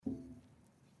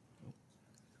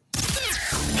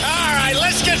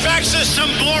get back to some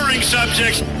boring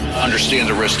subjects. Understand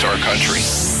the risk to our country.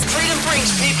 Freedom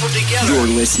brings people together. You're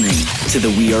listening to the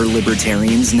We Are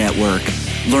Libertarians Network.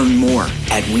 Learn more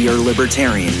at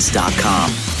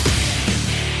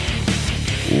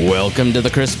wearelibertarians.com. Welcome to the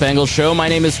Chris Spangle Show. My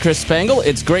name is Chris Spangle.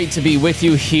 It's great to be with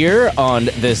you here on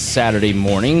this Saturday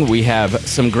morning. We have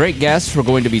some great guests. We're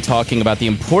going to be talking about the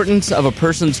importance of a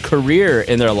person's career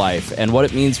in their life and what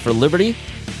it means for liberty,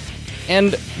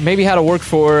 and maybe how to work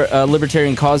for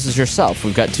libertarian causes yourself.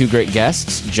 We've got two great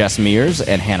guests, Jess Mears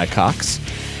and Hannah Cox.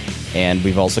 And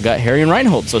we've also got Harry and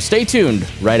Reinhold. So stay tuned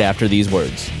right after these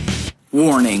words.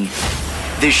 Warning.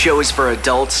 This show is for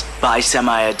adults by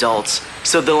semi-adults,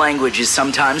 so the language is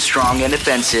sometimes strong and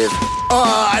offensive.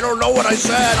 I don't know what I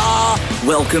said.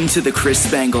 Welcome to the Chris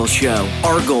Spangle Show.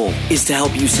 Our goal is to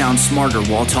help you sound smarter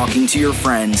while talking to your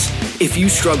friends. If you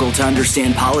struggle to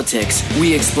understand politics,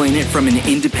 we explain it from an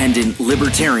independent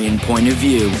libertarian point of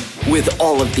view. With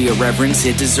all of the irreverence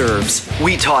it deserves,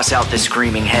 we toss out the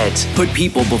screaming heads, put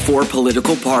people before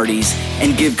political parties,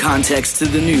 and give context to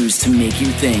the news to make you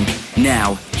think.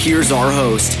 Now, here's our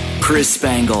host, Chris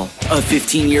Spangle, a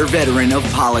 15-year veteran of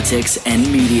politics and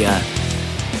media.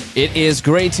 It is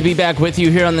great to be back with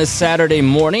you here on this Saturday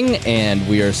morning, and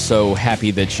we are so happy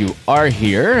that you are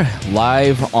here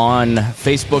live on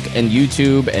Facebook and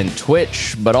YouTube and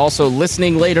Twitch, but also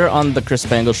listening later on the Chris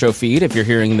Spangle Show feed. If you're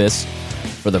hearing this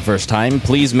for the first time,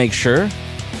 please make sure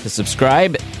to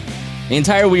subscribe. The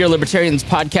entire We Are Libertarians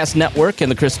podcast network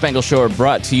and the Chris Spangle Show are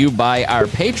brought to you by our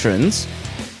patrons,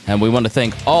 and we want to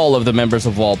thank all of the members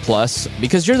of Wall Plus,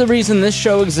 because you're the reason this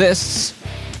show exists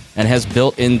and has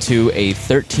built into a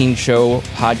 13-show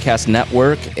podcast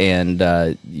network, and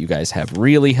you guys have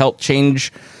really helped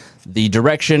change the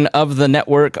direction of the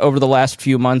network over the last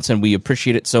few months, and we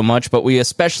appreciate it so much. But we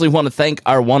especially want to thank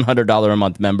our $100 a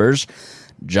month members: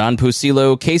 John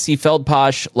Pusilo, Casey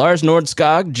Feldposh, Lars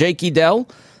Nordskog, Jake Edel,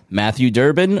 Matthew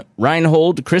Durbin,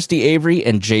 Reinhold, Christy Avery,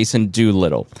 and Jason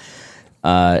Doolittle.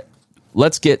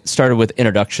 Let's get started with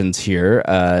introductions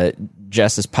here.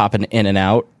 Jess is popping in and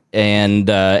out. And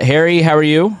Harry, how are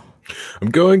you? I'm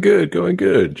going good.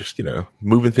 Just,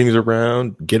 moving things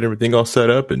around, getting everything all set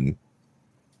up, and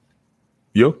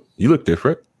you look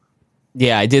different.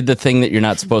 Yeah, I did the thing that you're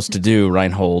not supposed to do,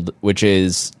 Reinhold, which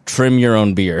is trim your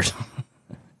own beard.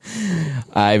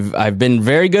 I've been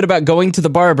very good about going to the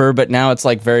barber, but now it's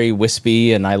like very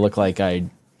wispy, and I look like I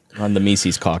run the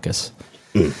Mises caucus.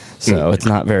 So it's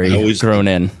not very grown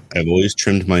in. I've always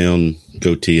trimmed my own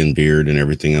goatee and beard and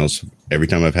everything else every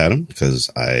time I've had them, because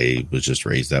I was just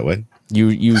raised that way.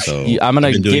 I'm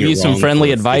going to give you some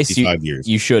friendly advice.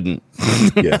 You shouldn't.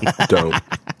 Yeah, don't.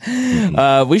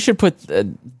 We should put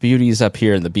Beauties up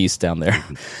here and the Beast down there.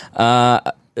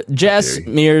 Jess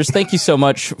Mears, thank you so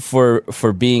much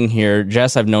for being here.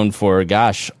 Jess, I've known for,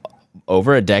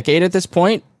 over a decade at this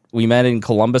point. We met in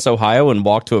Columbus, Ohio, and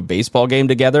walked to a baseball game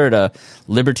together at a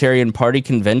Libertarian Party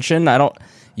convention.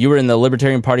 You were in the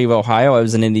Libertarian Party of Ohio. I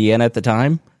was in Indiana at the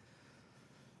time.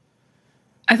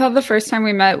 I thought the first time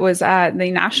we met was at the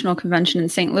National Convention in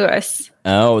St. Louis.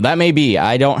 Oh, that may be.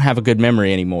 I don't have a good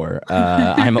memory anymore.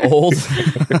 I'm old.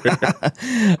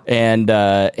 And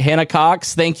Hannah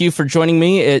Cox, thank you for joining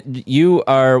me. You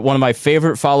are one of my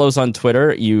favorite follows on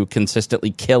Twitter. You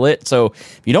consistently kill it. So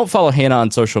if you don't follow Hannah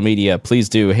on social media, please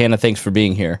do. Hannah, thanks for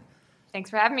being here. Thanks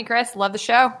for having me, Chris. Love the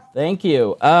show. Thank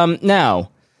you.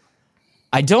 Now,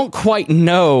 I don't quite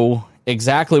know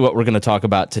exactly what we're going to talk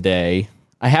about today.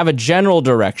 I have a general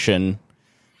direction,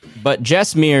 but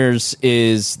Jess Mears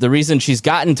is the reason she's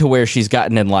gotten to where she's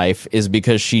gotten in life is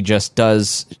because she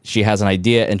has an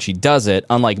idea and she does it.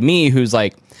 Unlike me, who's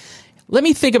like, let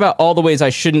me think about all the ways I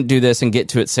shouldn't do this and get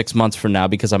to it 6 months from now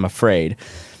because I'm afraid.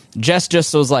 Jess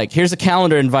just was like, here's a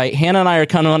calendar invite. Hannah and I are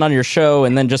coming on your show,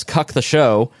 and then just cuck the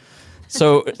show.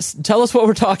 So tell us what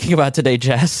we're talking about today,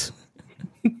 Jess.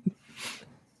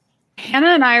 Hannah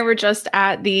and I were just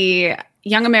at the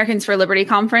Young Americans for Liberty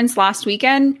conference last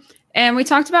weekend, and we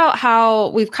talked about how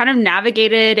we've kind of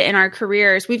navigated in our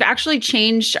careers. We've actually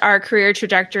changed our career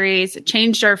trajectories,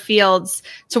 changed our fields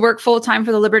to work full-time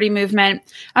for the liberty movement.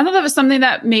 I thought that was something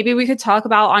that maybe we could talk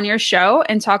about on your show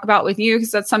and talk about with you, because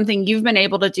that's something you've been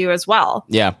able to do as well.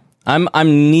 Yeah, I'm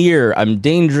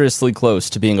dangerously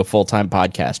close to being a full-time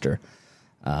podcaster.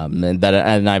 I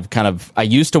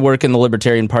used to work in the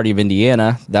Libertarian Party of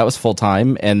Indiana. That was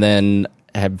full-time, and then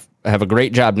have a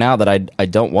great job now that I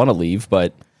don't want to leave,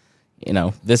 but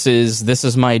this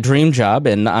is my dream job,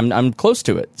 and I'm close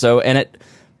to it. So, and it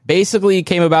basically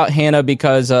came about, Hannah,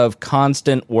 because of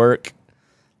constant work,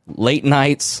 late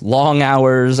nights, long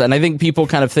hours, and I think people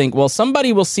kind of think, well,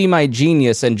 somebody will see my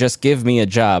genius and just give me a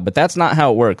job, but that's not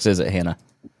how it works, is it, Hannah?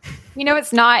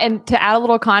 It's not. And to add a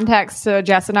little context to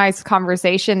Jess and I's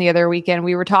conversation the other weekend,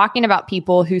 we were talking about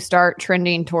people who start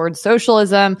trending towards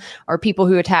socialism or people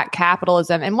who attack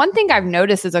capitalism. And one thing I've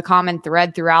noticed as a common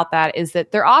thread throughout that is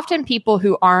that they're often people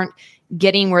who aren't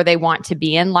getting where they want to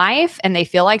be in life, and they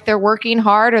feel like they're working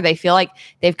hard, or they feel like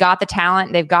they've got the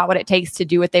talent, they've got what it takes to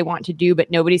do what they want to do,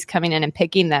 but nobody's coming in and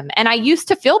picking them. And I used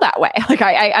to feel that way. Like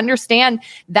I understand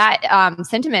that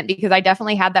sentiment, because I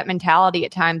definitely had that mentality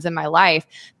at times in my life.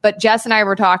 But Jess and I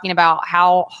were talking about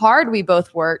how hard we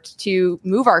both worked to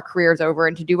move our careers over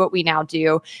and to do what we now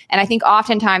do. And I think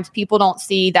oftentimes people don't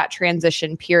see that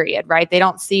transition period, right? They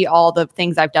don't see all the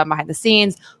things I've done behind the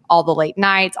scenes, all the late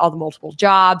nights, all the multiple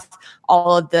jobs,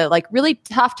 all of the like really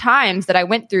tough times that I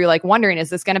went through, like wondering, is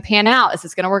this going to pan out? Is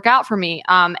this going to work out for me?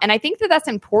 And I think that that's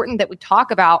important that we talk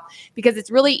about, because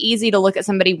it's really easy to look at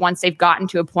somebody once they've gotten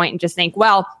to a point and just think,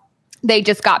 well, they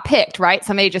just got picked, right?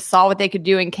 Somebody just saw what they could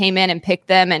do and came in and picked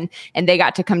them, and they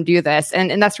got to come do this.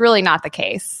 And that's really not the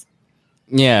case.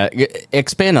 Yeah.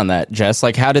 Expand on that, Jess.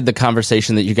 Like, how did the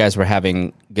conversation that you guys were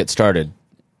having get started?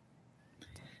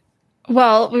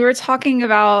 Well, we were talking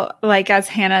about, like, as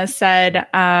Hannah said,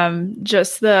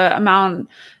 just the amount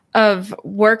of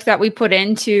work that we put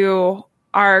into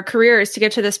our careers to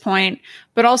get to this point,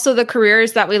 but also the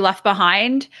careers that we left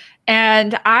behind.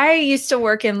 And I used to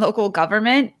work in local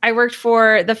government. I worked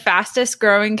for the fastest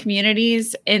growing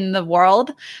communities in the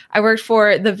world. I worked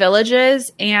for the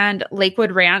Villages and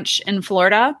Lakewood Ranch in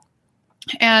Florida.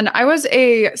 And I was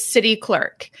a city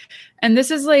clerk. And this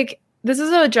is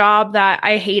a job that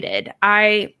I hated.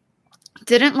 I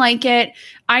didn't like it.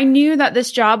 I knew that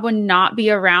this job would not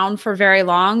be around for very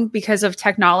long because of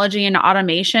technology and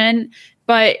automation,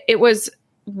 but it was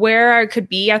where I could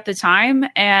be at the time.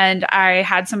 And I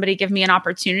had somebody give me an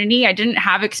opportunity. I didn't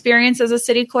have experience as a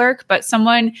city clerk, but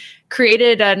someone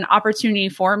created an opportunity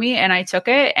for me and I took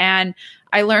it. And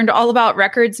I learned all about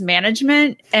records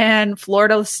management and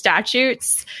Florida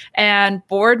statutes and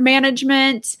board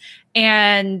management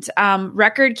and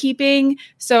record keeping.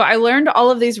 So I learned all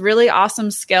of these really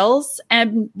awesome skills.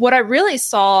 And what I really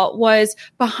saw was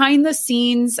behind the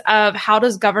scenes of how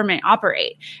does government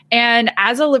operate. And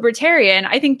as a libertarian,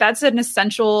 I think that's an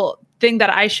essential thing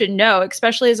that I should know,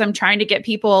 especially as I'm trying to get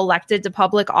people elected to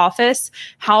public office.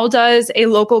 How does a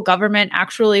local government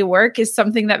actually work is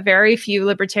something that very few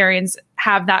libertarians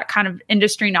have that kind of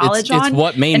industry knowledge on. It's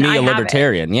what made me a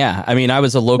libertarian. Yeah. I mean, I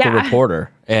was a local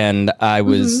reporter, and I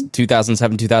was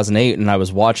 2007, 2008, and I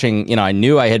was watching, I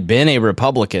knew I had been a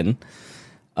Republican,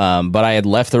 but I had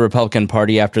left the Republican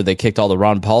Party after they kicked all the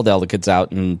Ron Paul delegates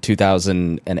out in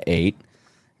 2008.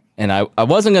 And I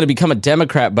wasn't going to become a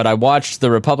Democrat, but I watched the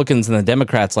Republicans and the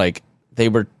Democrats, like, they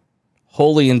were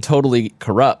wholly and totally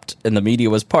corrupt, and the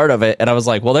media was part of it. And I was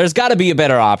like, well, there's got to be a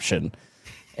better option.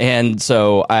 And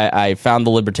so I found the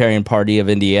Libertarian Party of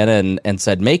Indiana and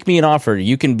said, make me an offer.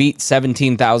 You can beat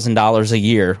 $17,000 a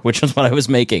year, which is what I was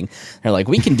making. They're like,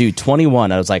 we can do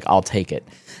 21. I was like, I'll take it.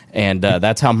 And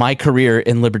that's how my career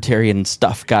in libertarian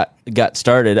stuff got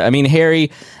started. I mean, Harry,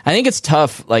 I think it's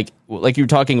tough. Like you were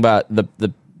talking about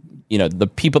the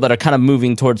people that are kind of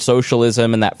moving towards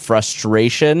socialism and that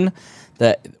frustration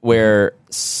that where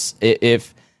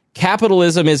if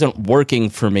capitalism isn't working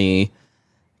for me,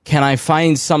 can I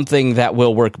find something that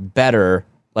will work better,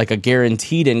 like a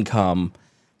guaranteed income?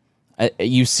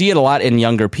 You see it a lot in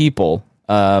younger people.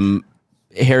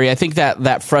 Harry, I think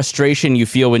that frustration you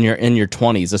feel when you're in your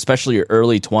 20s, especially your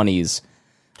early 20s,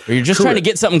 where you're just trying to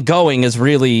get something going is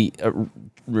really,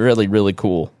 really, really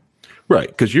cool. Right,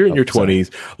 because you're in your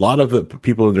 20s. A lot of the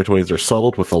people in their 20s are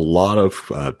saddled with a lot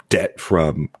of debt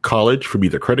from college, from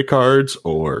either credit cards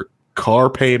or car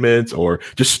payments or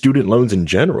just student loans in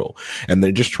general. And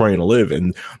they're just trying to live.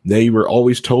 And they were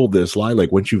always told this lie,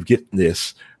 like, once you get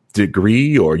this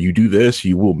degree or you do this,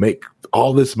 you will make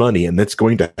all this money and that's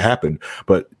going to happen.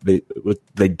 But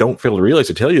they don't fail to realize,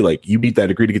 to tell you, like, you need that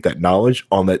degree to get that knowledge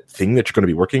on that thing that you're going to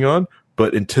be working on.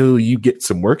 But until you get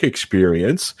some work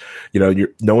experience,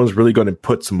 no one's really going to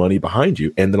put some money behind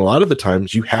you. And then a lot of the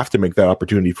times you have to make that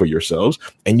opportunity for yourselves,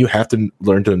 and you have to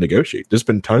learn to negotiate. There's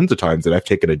been tons of times that I've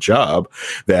taken a job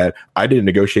that I didn't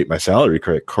negotiate my salary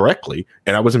correctly,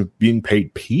 and I wasn't being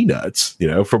paid peanuts,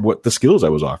 for what the skills I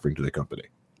was offering to the company.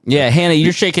 Yeah, Hannah,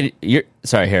 you're shaking.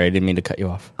 Sorry, Harry, I didn't mean to cut you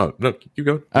off. Oh, no, keep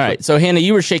going. All right, so Hannah,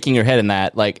 you were shaking your head in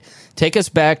that. Like, take us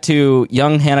back to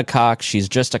young Hannah Cox. She's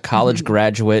just a college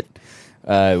graduate.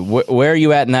 Where are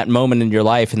you at in that moment in your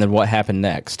life, and then what happened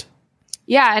next?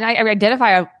 Yeah, and I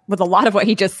identify with a lot of what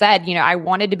he just said. I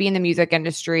wanted to be in the music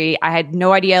industry. I had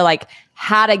no idea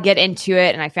how to get into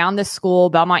it. And I found this school,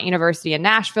 Belmont University in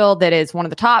Nashville, that is one of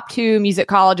the top 2 music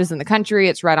colleges in the country.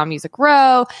 It's right on Music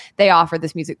Row. They offer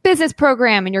this music business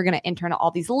program, and you're going to intern at all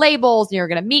these labels, and you're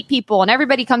going to meet people, and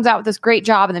everybody comes out with this great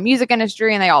job in the music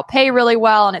industry, and they all pay really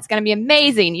well, and it's going to be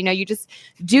amazing. You know, you just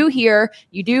do here,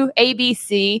 you do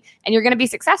ABC, and you're going to be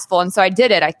successful. And so I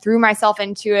did it. I threw myself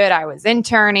into it. I was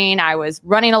interning. I was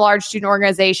running a large student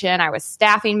organization. I was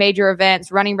staffing major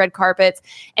events, running red carpets.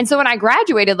 And so when I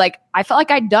graduated, like, I felt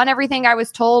like I'd done everything I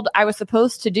was told I was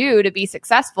supposed to do to be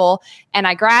successful. And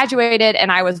I graduated,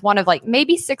 and I was one of like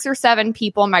maybe 6 or 7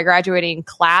 people in my graduating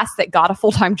class that got a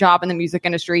full-time job in the music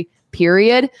industry,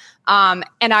 period. And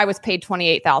I was paid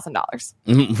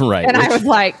 $28,000. Right. And I was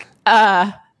like,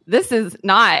 this is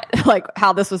not like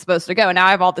how this was supposed to go. Now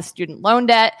I have all the student loan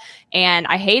debt, and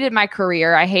I hated my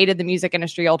career. I hated the music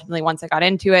industry ultimately once I got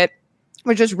into it.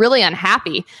 Was just really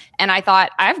unhappy. And I thought,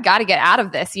 I've got to get out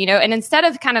of this, you know, and instead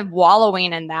of kind of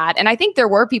wallowing in that, and I think there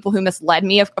were people who misled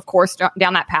me, of course,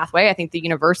 down that pathway. I think the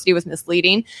university was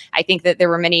misleading. I think that there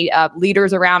were many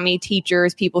leaders around me,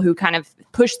 teachers, people who kind of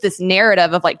pushed this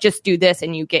narrative of like, just do this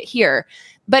and you get here.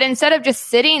 But instead of just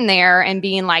sitting there and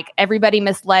being like, everybody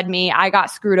misled me, I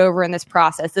got screwed over in this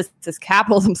process, this is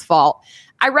capitalism's fault,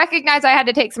 I recognized I had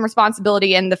to take some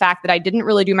responsibility in the fact that I didn't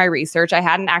really do my research. I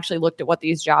hadn't actually looked at what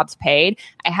these jobs paid.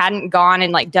 I hadn't gone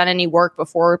and like done any work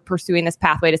before pursuing this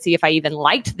pathway to see if I even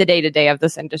liked the day-to-day of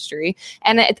this industry.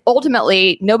 And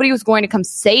ultimately, nobody was going to come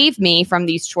save me from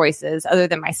these choices other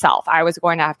than myself. I was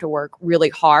going to have to work really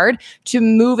hard to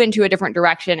move into a different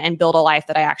direction and build a life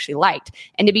that I actually liked.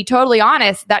 And to be totally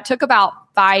honest, that took about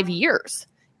 5 years.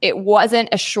 It wasn't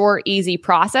a short, easy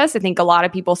process. I think a lot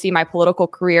of people see my political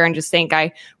career and just think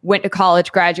I went to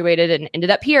college, graduated, and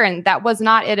ended up here. And that was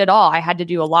not it at all. I had to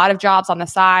do a lot of jobs on the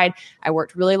side. I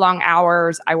worked really long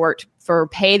hours. I worked for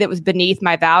pay that was beneath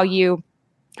my value.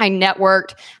 I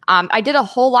networked. I did a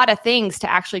whole lot of things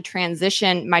to actually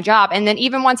transition my job. And then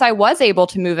even once I was able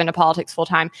to move into politics full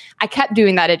time, I kept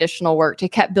doing that additional work to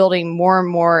kept building more and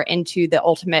more into the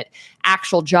ultimate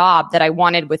actual job that I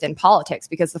wanted within politics,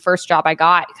 because the first job I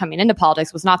got coming into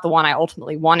politics was not the one I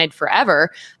ultimately wanted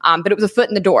forever, but it was a foot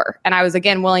in the door. And I was,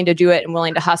 again, willing to do it and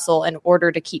willing to hustle in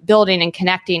order to keep building and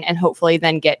connecting and hopefully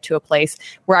then get to a place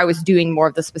where I was doing more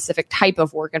of the specific type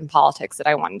of work in politics that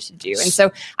I wanted to do. And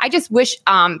so I just wish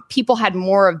people had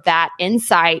more of that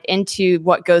insight into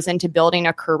what goes into building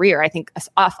a career. I think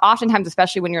oftentimes,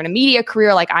 especially when you're in a media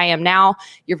career like I am now,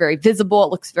 you're very visible. It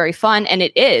looks very fun, and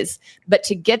it is. But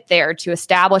to get there, to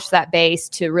establish that base,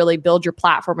 to really build your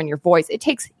platform and your voice, it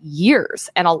takes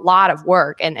years and a lot of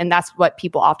work. And that's what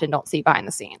people often don't see behind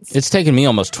the scenes. It's taken me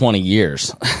almost 20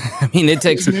 years. I mean, it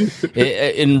takes,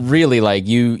 and really, like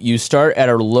you start at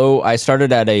a low, I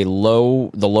started at the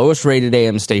lowest rated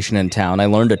AM station in town. I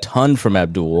learned a ton from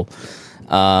Abdul.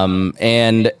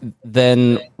 And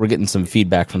then we're getting some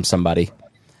feedback from somebody.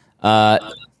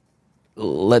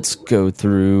 Let's go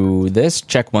through this.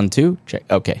 Check 1, 2. Check.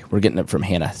 Okay, we're getting it from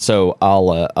Hannah. So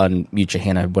I'll unmute you,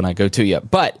 Hannah, when I go to you.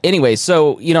 But anyway,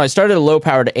 so I started a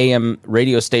low-powered AM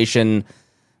radio station,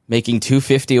 making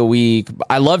 $250 a week.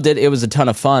 I loved it. It was a ton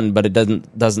of fun, but it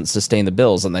doesn't sustain the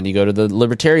bills. And then you go to the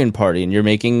Libertarian Party, and you're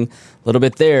making a little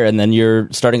bit there, and then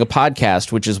you're starting a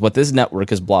podcast, which is what this network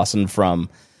has blossomed from.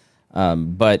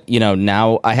 But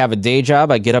now I have a day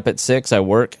job. I get up at 6. I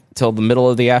work till the middle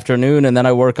of the afternoon, and then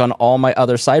I work on all my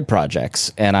other side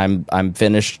projects, and I'm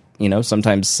finished,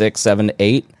 sometimes 6, 7,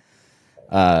 8.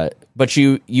 But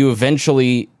you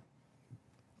eventually,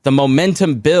 the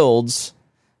momentum builds.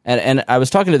 And I was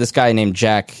talking to this guy named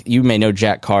Jack. You may know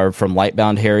Jack Carr from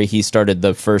Lightbound Harry. He started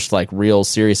the first real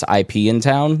serious IP in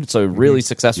town. So a really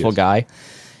successful guy.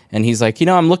 And he's like,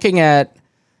 I'm looking at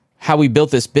how we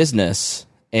built this business.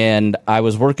 And I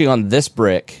was working on this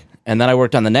brick, and then I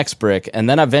worked on the next brick, and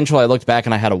then eventually I looked back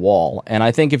and I had a wall. And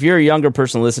I think if you're a younger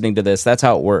person listening to this, that's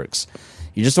how it works.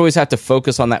 You just always have to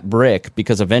focus on that brick,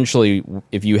 because eventually,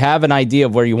 if you have an idea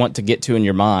of where you want to get to in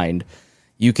your mind,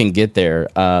 you can get there.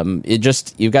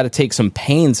 You've got to take some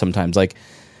pain sometimes.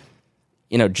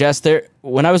 Jess,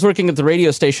 when I was working at the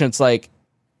radio station,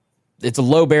 it's a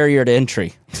low barrier to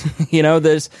entry.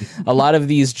 There's a lot of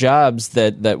these jobs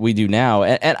that we do now.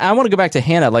 And I want to go back to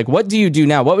Hannah. What do you do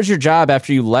now? What was your job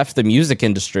after you left the music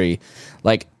industry?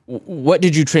 What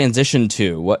did you transition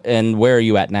to? And where are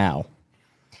you at now?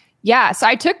 Yeah, so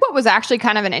I took what was actually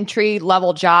kind of an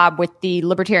entry-level job with the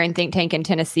Libertarian think tank in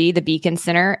Tennessee, the Beacon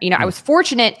Center. I was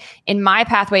fortunate in my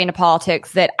pathway into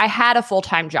politics that I had a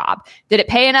full-time job. Did it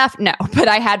pay enough? No, but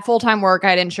I had full-time work. I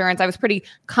had insurance. I was pretty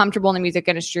comfortable in the music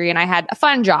industry, and I had a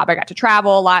fun job. I got to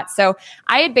travel a lot. So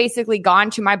I had basically gone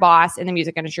to my boss in the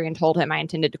music industry and told him I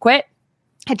intended to quit.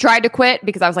 I tried to quit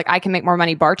because I was like, I can make more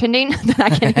money bartending than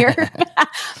I can here.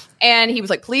 And he was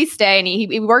like, please stay. And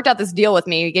he worked out this deal with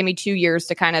me. He gave me 2 years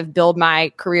to kind of build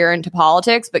my career into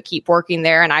politics, but keep working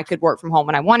there. And I could work from home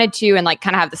when I wanted to and like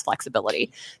kind of have this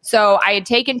flexibility. So I had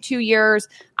taken 2 years.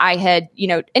 I had,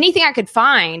 anything I could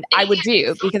find, I would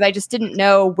do because I just didn't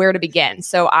know where to begin.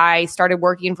 So I started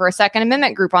working for a Second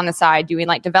Amendment group on the side, doing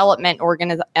like development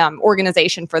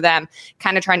organization for them,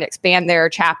 kind of trying to expand their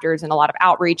chapters and a lot of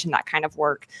outreach and that kind of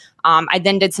work. I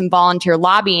then did some volunteer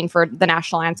lobbying for the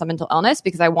National Alliance on Mental Illness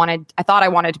because I thought I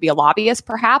wanted to be a lobbyist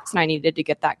perhaps, and I needed to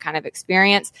get that kind of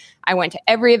experience. I went to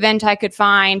every event I could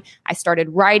find. I started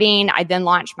writing. I then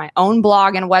launched my own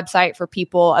blog and website for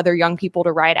other young people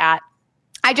to write at.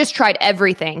 I just tried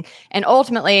everything. And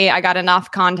ultimately, I got enough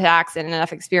contacts and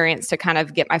enough experience to kind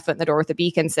of get my foot in the door with the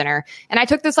Beacon Center. And I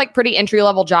took this like pretty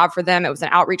entry-level job for them. It was an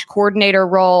outreach coordinator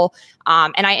role.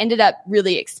 And I ended up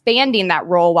really expanding that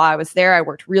role while I was there. I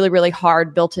worked really, really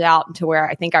hard, built it out into where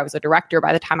I think I was a director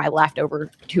by the time I left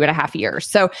over 2.5 years.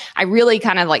 So I really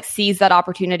kind of like seized that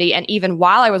opportunity. And even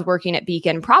while I was working at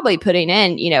Beacon, probably putting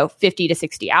in, 50 to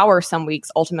 60 hours some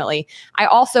weeks, ultimately, I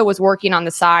also was working on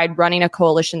the side, running a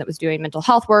coalition that was doing mental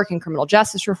health work and criminal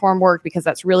justice reform work, because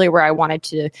that's really where I wanted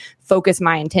to focus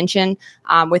my intention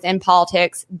within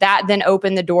politics. That then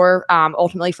opened the door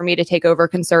ultimately for me to take over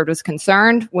Conservatives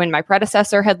Concerned when my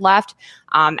predecessor had left.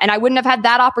 And I wouldn't have had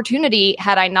that opportunity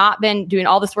had I not been doing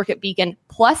all this work at Beacon,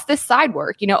 plus this side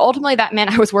work. Ultimately that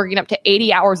meant I was working up to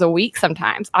 80 hours a week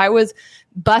sometimes. I was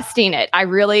busting it. I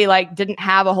really didn't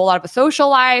have a whole lot of a social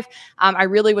life. I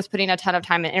really was putting a ton of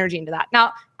time and energy into that.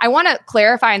 Now, I want to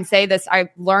clarify and say this, I've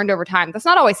learned over time, that's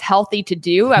not always healthy to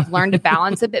do. I've learned to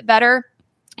balance a bit better.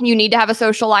 You need to have a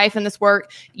social life in this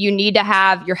work. You need to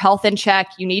have your health in check.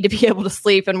 You need to be able to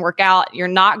sleep and work out. You're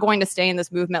not going to stay in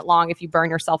this movement long if you burn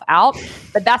yourself out.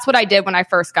 But that's what I did when I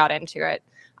first got into it.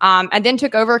 I then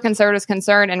took over Conservatives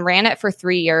Concerned and ran it for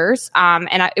 3 years.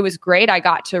 It was great. I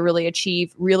got to really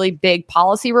achieve really big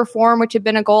policy reform, which had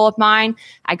been a goal of mine.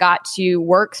 I got to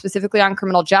work specifically on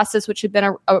criminal justice, which had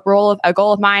been a goal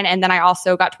of mine. And then I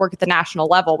also got to work at the national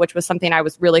level, which was something I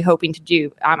was really hoping to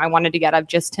do. I wanted to get out of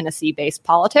just Tennessee-based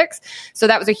politics. So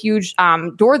that was a huge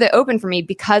door that opened for me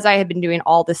because I had been doing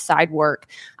all this side work.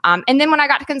 And then when I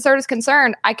got to Conservatives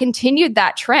Concerned, I continued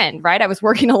that trend, right? I was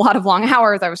working a lot of long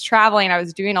hours. I was traveling. I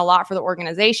was doing a lot for the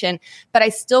organization, but I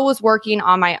still was working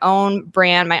on my own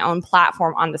brand, my own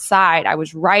platform on the side. I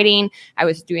was writing. I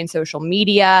was doing social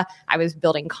media. I was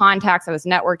building contacts. I was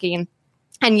networking.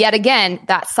 And yet again,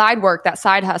 that side work, that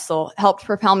side hustle helped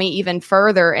propel me even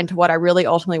further into what I really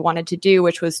ultimately wanted to do,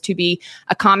 which was to be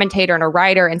a commentator and a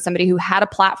writer and somebody who had a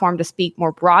platform to speak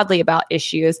more broadly about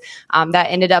issues. That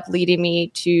ended up leading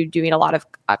me to doing a lot of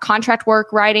contract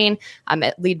work writing.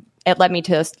 It led me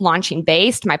to launching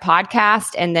Based, my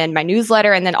podcast, and then my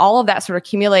newsletter. And then all of that sort of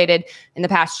accumulated in the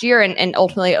past year and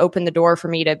ultimately opened the door for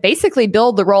me to basically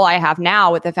build the role I have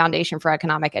now with the Foundation for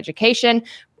Economic Education.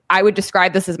 I would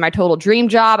describe this as my total dream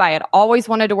job. I had always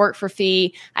wanted to work for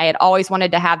fee. I had always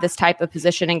wanted to have this type of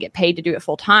position and get paid to do it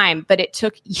full time. But it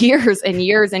took years and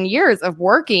years and years of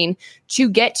working to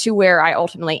get to where I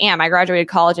ultimately am. I graduated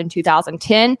college in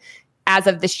 2010. As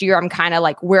of this year, I'm kind of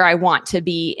like where I want to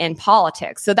be in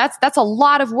politics. So that's a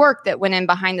lot of work that went in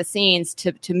behind the scenes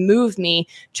to move me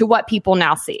to what people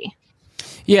now see.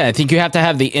 Yeah, I think you have to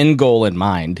have the end goal in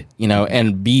mind,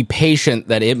 and be patient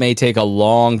that it may take a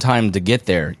long time to get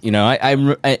there. I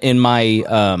was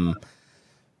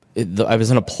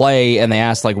in a play and they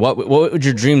asked what would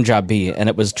your dream job be? And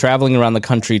it was traveling around the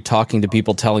country, talking to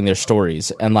people, telling their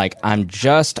stories. And I'm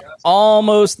just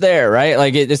almost there,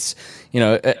 right? It's,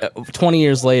 20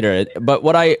 years later. But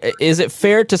is it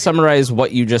fair to summarize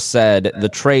what you just said? The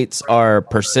traits are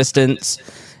persistence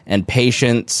and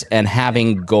patience and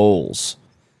having goals.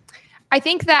 I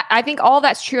think all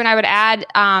that's true. And I would add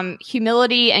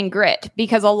humility and grit,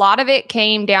 because a lot of it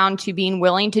came down to being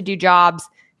willing to do jobs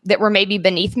that were maybe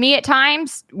beneath me at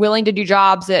times, willing to do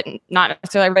jobs that not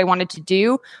necessarily everybody wanted to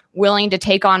do, willing to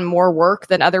take on more work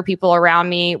than other people around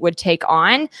me would take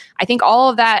on. I think all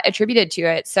of that attributed to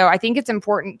it. So I think it's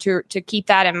important to keep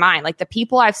that in mind. The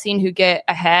people I've seen who get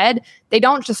ahead, they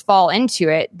don't just fall into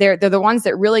it. They're the ones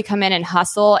that really come in and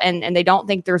hustle and they don't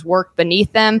think there's work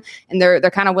beneath them. And they're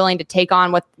kind of willing to take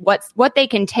on what they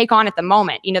can take on at the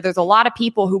moment. There's a lot of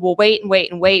people who will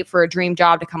wait for a dream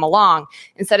job to come along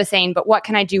instead of saying, but what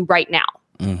can I do right now?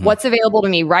 What's available to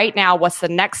me right now? What's the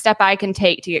next step I can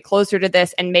take to get closer to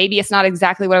this? And maybe it's not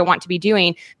exactly what I want to be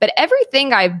doing, but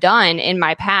everything I've done in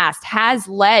my past has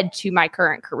led to my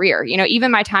current career. You know, even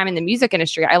my time in the music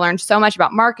industry, I learned so much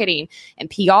about marketing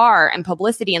and PR and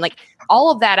publicity, and like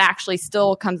all of that actually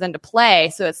still comes into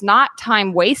play. So it's not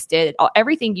time wasted.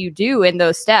 Everything you do in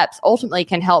those steps ultimately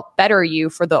can help better you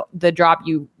for the job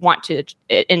you want to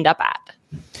end up at.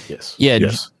 Yes. Yeah.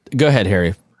 Yes. Go ahead,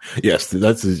 Harry. Yes,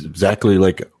 that's exactly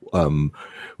like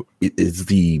it's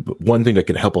the one thing that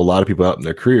can help a lot of people out in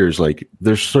their careers. Like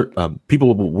there's certain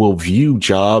people will view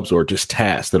jobs or just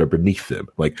tasks that are beneath them.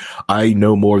 Like I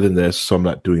know more than this, so I'm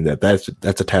not doing that. That's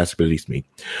a task beneath me.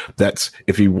 That's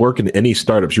if you work in any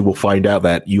startups, you will find out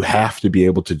that you have to be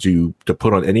able to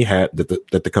put on any hat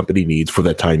that the company needs for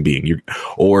that time being. And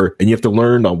you have to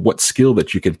learn on what skill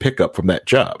that you can pick up from that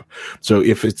job. So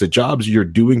if it's a job you're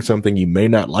doing something, you may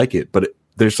not like it, but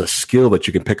there's a skill that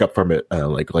you can pick up from it,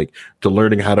 like to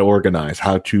learning how to organize,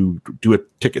 how to do a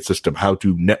ticket system, how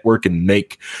to network and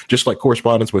make just like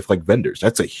correspondence with like vendors.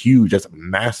 That's a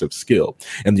massive skill.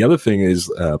 And the other thing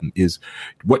is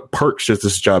what perks does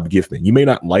this job give me? You may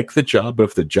not like the job, but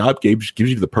if the job gives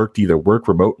you the perk to either work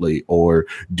remotely or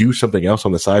do something else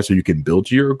on the side so you can build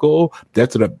to your goal,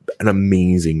 that's an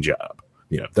amazing job.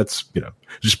 That's,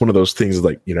 just one of those things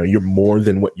like, you're more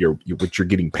than what you're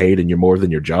getting paid, and you're more than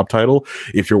your job title.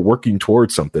 If you're working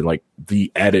towards something like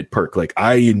the added perk, like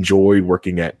I enjoy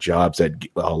working at jobs that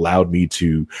allowed me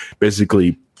to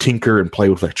basically tinker and play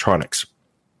with electronics.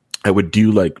 I would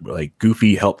do like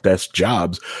goofy help desk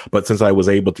jobs, but since I was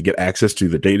able to get access to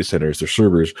the data centers, the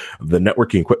servers, the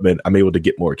networking equipment, I'm able to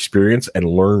get more experience and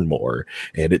learn more.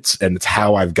 And it's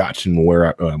how I've gotten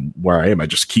where I am. I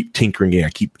just keep tinkering and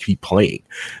I keep playing.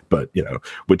 But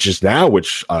which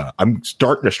I'm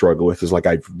starting to struggle with is like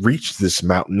I've reached this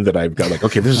mountain that I've got. Like,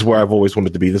 okay, this is where I've always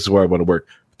wanted to be. This is where I want to work.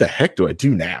 What the heck do I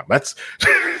do now? That's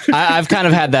I've kind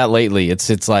of had that lately.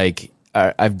 It's like,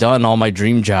 I've done all my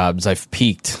dream jobs. I've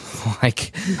peaked.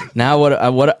 Like now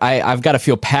I've got to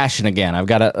feel passion again. I've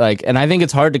got to and I think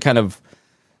it's hard to kind of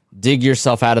dig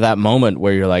yourself out of that moment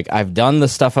where you're like, I've done the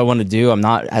stuff I want to do. I'm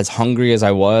not as hungry as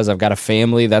I was. I've got a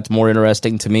family that's more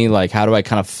interesting to me. Like, how do I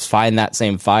kind of find that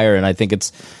same fire? And I think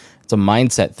it's a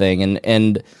mindset thing.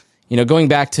 And going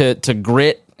back to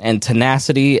grit and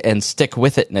tenacity and stick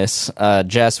with itness,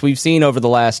 Jess, we've seen over the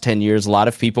last 10 years, a lot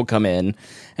of people come in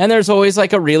and there's always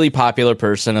like a really popular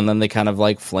person and then they kind of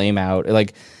like flame out.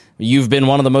 Like you've been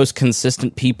one of the most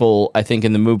consistent people, I think,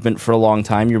 in the movement for a long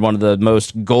time. You're one of the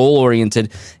most goal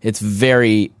oriented. It's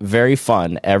very, very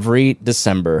fun. Every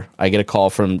December I get a call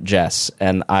from Jess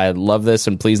and I love this,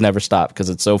 and please never stop because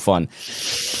it's so fun.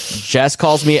 Jess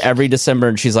calls me every December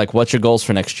and she's like, what's your goals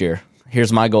for next year?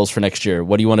 Here's my goals for next year.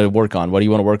 What do you want to work on? What do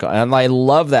you want to work on? And I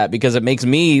love that because it makes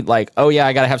me like, oh yeah,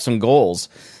 I got to have some goals.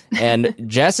 And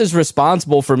Jess is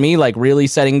responsible for me like really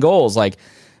setting goals. Like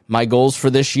my goals for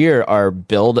this year are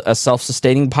build a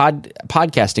self-sustaining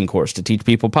podcasting course to teach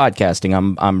people podcasting.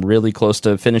 I'm really close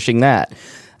to finishing that.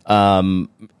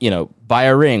 Buy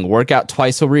a ring, work out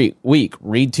twice a week,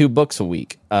 read 2 books a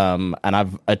week. And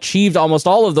I've achieved almost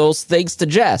all of those thanks to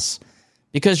Jess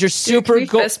because you're super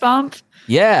fist bump.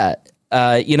 Yeah.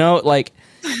 Like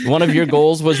one of your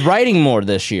goals was writing more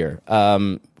this year.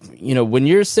 When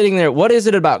you're sitting there, what is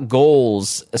it about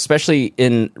goals, especially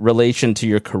in relation to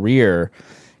your career?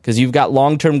 Because you've got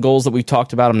long-term goals that we've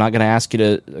talked about. I'm not going to ask you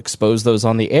to expose those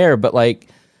on the air, but like,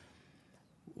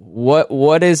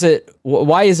 what is it?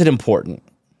 Why is it important?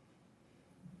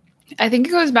 I think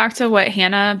it goes back to what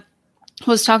Hannah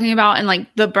was talking about and like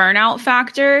the burnout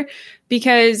factor,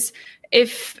 because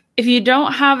if you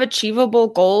don't have achievable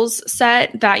goals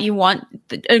set that you want,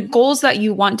 goals that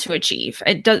you want to achieve,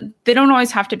 they don't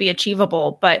always have to be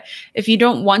achievable, but if you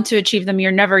don't want to achieve them,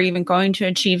 you're never even going to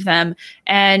achieve them.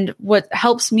 And what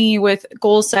helps me with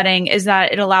goal setting is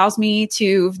that it allows me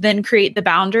to then create the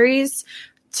boundaries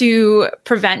to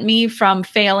prevent me from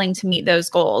failing to meet those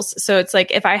goals. So it's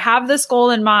like, if I have this goal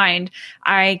in mind,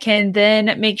 I can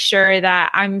then make sure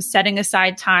that I'm setting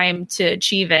aside time to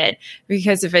achieve it.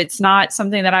 Because if it's not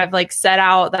something that I've like set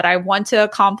out that I want to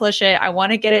accomplish it, I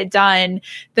want to get it done,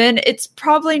 then it's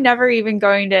probably never even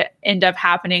going to end up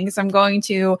happening because I'm going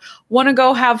to want to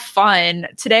go have fun.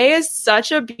 Today is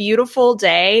such a beautiful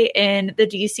day in the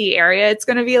DC area. It's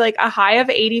going to be like a high of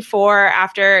 84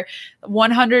 after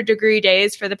 100-degree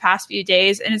days for the past few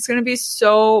days. And it's going to be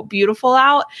so beautiful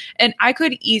out. And I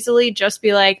could easily just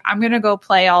be like, I'm going to go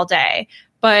play all day,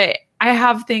 but I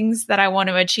have things that I want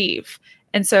to achieve.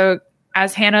 And so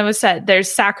as Hannah was said,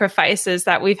 there's sacrifices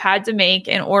that we've had to make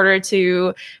in order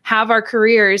to have our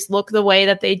careers look the way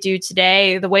that they do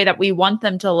today, the way that we want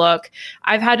them to look.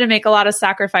 I've had to make a lot of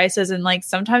sacrifices. And like,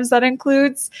 sometimes that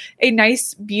includes a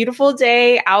nice, beautiful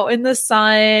day out in the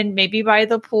sun, maybe by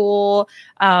the pool.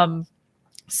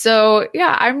 So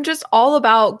yeah, I'm just all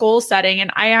about goal setting,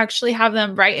 and I actually have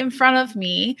them right in front of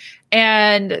me,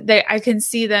 and I can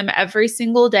see them every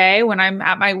single day when I'm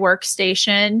at my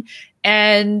workstation.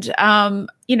 And,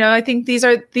 I think these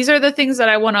are the things that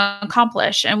I want to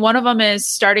accomplish. And one of them is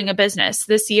starting a business.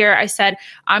 This year I said,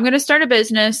 I'm going to start a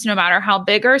business no matter how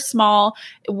big or small,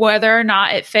 whether or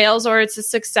not it fails or it's a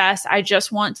success. I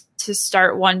just want to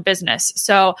start one business.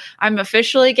 So I'm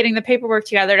officially getting the paperwork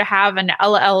together to have an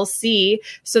LLC.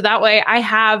 So that way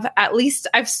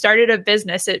I've started a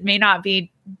business. It may not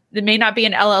be an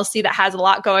LLC that has a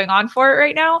lot going on for it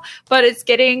right now, but it's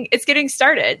getting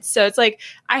started. So it's like,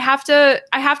 I have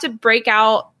to break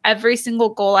out every single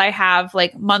goal I have,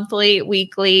 like monthly,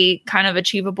 weekly, kind of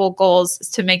achievable goals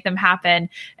to make them happen.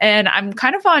 And I'm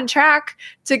kind of on track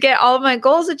to get all of my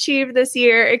goals achieved this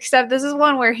year, except this is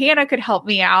one where Hannah could help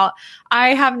me out. I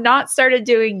have not started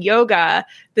doing yoga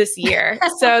this year.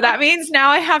 So that means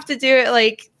now I have to do it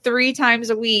like 3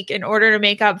 times a week in order to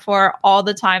make up for all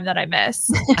the time that I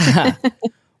miss.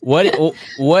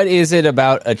 What is it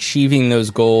about achieving those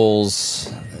goals?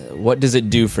 What does it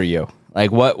do for you? Like,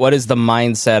 what is the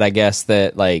mindset, I guess,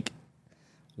 that like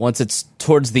once it's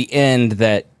towards the end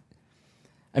that,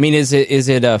 I mean, is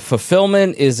it a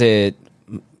fulfillment? Is it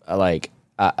like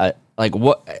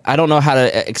what? I don't know how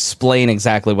to explain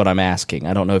exactly what I'm asking.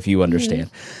 I don't know if you understand,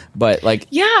 but like,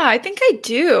 yeah, I think I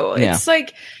do. Yeah. It's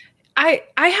like, I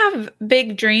have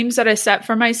big dreams that I set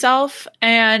for myself,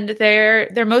 and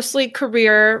they're mostly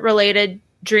career related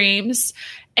dreams.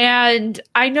 And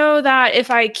I know that if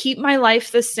I keep my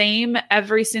life the same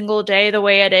every single day, the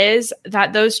way it is,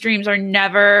 that those dreams are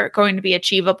never going to be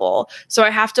achievable. So I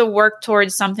have to work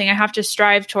towards something. I have to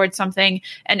strive towards something.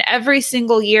 And every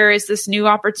single year is this new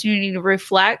opportunity to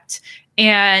reflect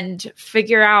and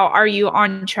figure out, are you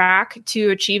on track to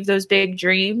achieve those big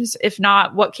dreams? If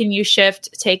not, what can you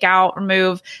shift, take out,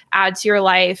 remove, add to your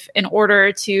life in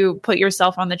order to put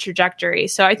yourself on the trajectory?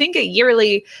 So I think a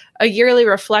yearly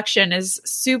reflection is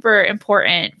super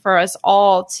important for us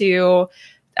all to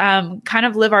kind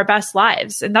of live our best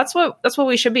lives. And that's what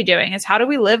we should be doing, is how do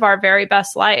we live our very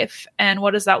best life? And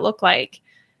what does that look like?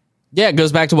 Yeah, it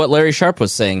goes back to what Larry Sharp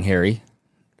was saying, Harry.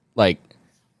 Like,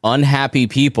 unhappy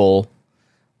people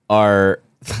are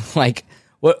like,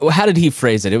 how did he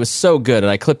phrase it? It was so good,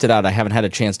 and I clipped it out. I haven't had a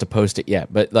chance to post it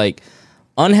yet, but like,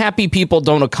 unhappy people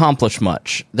don't accomplish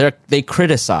much. They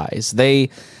criticize.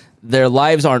 Their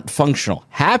lives aren't functional.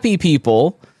 Happy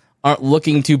people aren't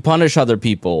looking to punish other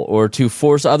people or to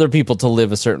force other people to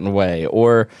live a certain way.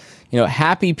 Or,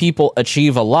 happy people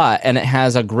achieve a lot, and it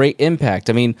has a great impact.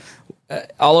 I mean,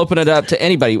 I'll open it up to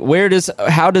anybody.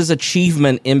 How does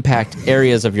achievement impact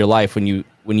areas of your life when you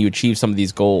achieve some of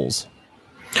these goals?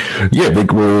 Yeah, they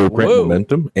will grant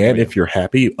momentum, and if you're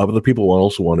happy, other people will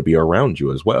also want to be around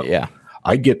you as well. Yeah,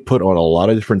 I get put on a lot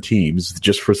of different teams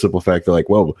just for the simple fact they're like,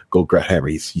 well, go grab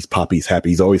Harry. He's poppy. He's happy.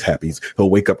 He's always happy. He'll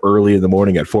wake up early in the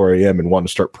morning at 4 a.m. and want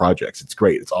to start projects. It's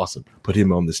great. It's awesome. Put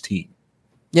him on this team.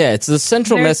 Yeah, it's the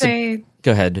central message.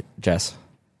 Go ahead, Jess.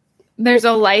 There's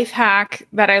a life hack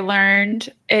that I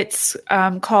learned. It's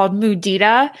called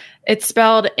Mudita. It's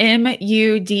spelled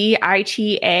Mudita,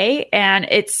 and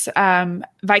it's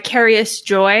vicarious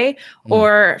joy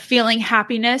or feeling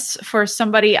happiness for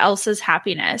somebody else's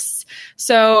happiness.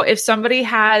 So if somebody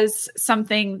has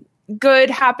something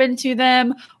good happen to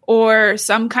them or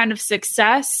some kind of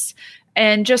success,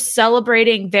 and just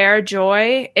celebrating their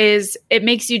joy it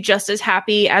makes you just as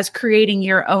happy as creating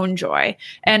your own joy.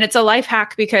 And it's a life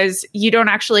hack because you don't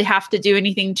actually have to do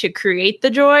anything to create the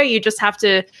joy. You just have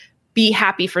to be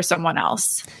happy for someone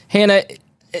else. Hannah,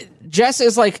 Jess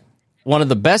is like one of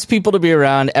the best people to be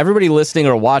around. Everybody listening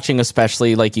or watching,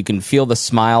 especially, like, you can feel the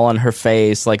smile on her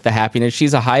face, like the happiness.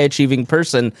 She's a high achieving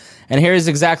person. And Harry's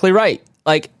exactly right.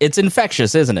 Like, it's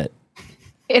infectious, isn't it?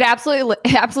 It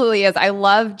absolutely is. I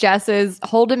love Jess's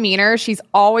whole demeanor. She's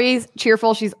always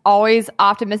cheerful. She's always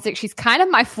optimistic. She's kind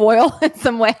of my foil in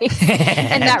some ways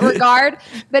in that regard,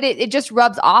 but it just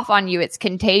rubs off on you. It's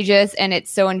contagious, and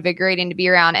it's so invigorating to be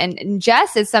around. And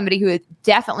Jess is somebody who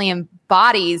definitely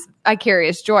embodies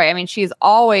vicarious joy. I mean, she's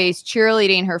always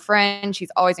cheerleading her friends.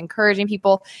 She's always encouraging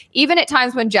people. Even at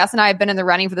times when Jess and I have been in the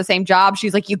running for the same job,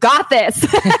 she's like, "You got this."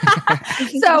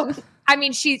 So, I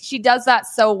mean, she does that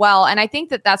so well. And I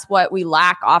think that that's what we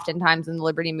lack oftentimes in the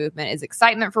liberty movement is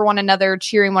excitement for one another,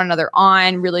 cheering one another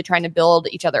on, really trying to build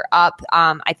each other up.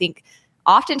 I think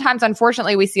oftentimes,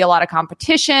 unfortunately, we see a lot of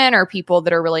competition or people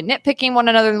that are really nitpicking one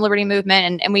another in the liberty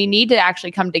movement. And we need to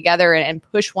actually come together and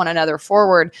push one another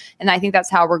forward. And I think that's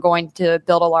how we're going to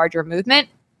build a larger movement.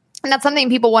 And that's something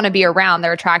people want to be around.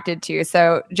 They're attracted to.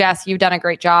 So, Jess, you've done a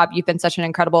great job. You've been such an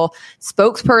incredible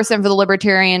spokesperson for the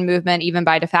libertarian movement, even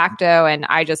by de facto. And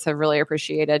I just have really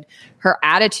appreciated her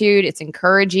attitude. It's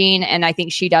encouraging. And I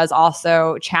think she does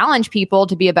also challenge people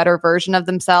to be a better version of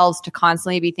themselves, to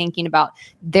constantly be thinking about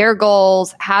their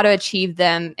goals, how to achieve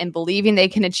them, and believing they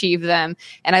can achieve them.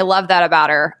 And I love that about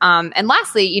her. And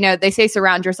lastly, they say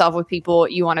surround yourself with people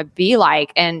you want to be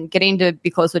like. And getting to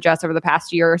be close with Jess over the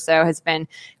past year or so has been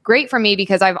great for me,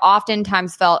 because I've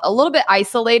oftentimes felt a little bit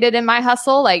isolated in my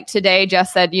hustle. Like today,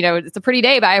 Jess said, it's a pretty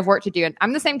day, but I have work to do. And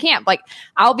I'm the same camp. Like,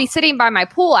 I'll be sitting by my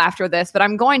pool after this, but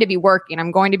I'm going to be working.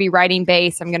 I'm going to be writing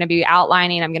bass. I'm going to be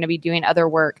outlining. I'm going to be doing other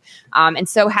work. And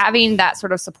so having that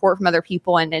sort of support from other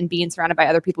people and being surrounded by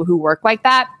other people who work like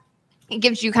that, it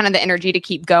gives you kind of the energy to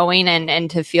keep going and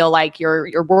to feel like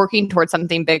you're working towards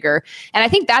something bigger. And I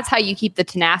think that's how you keep the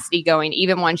tenacity going,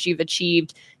 even once you've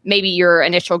achieved maybe your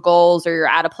initial goals, or you're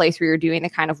at a place where you're doing the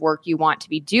kind of work you want to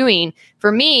be doing.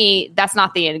 For me, that's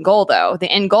not the end goal, though.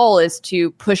 The end goal is to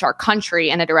push our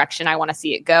country in a direction I want to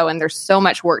see it go. And there's so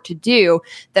much work to do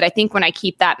that I think when I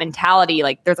keep that mentality,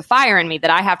 like there's a fire in me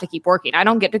that I have to keep working. I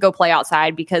don't get to go play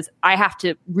outside because I have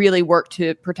to really work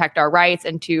to protect our rights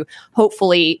and to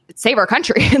hopefully save our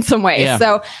country in some ways. Yeah.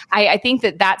 So I think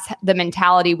that that's the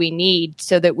mentality we need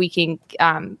so that we can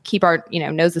keep our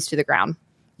noses to the ground.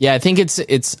 Yeah, I think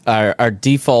it's our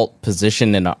default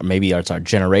position, and maybe it's our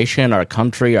generation, our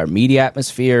country, our media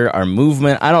atmosphere, our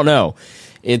movement. I don't know.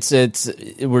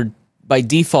 We're by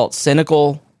default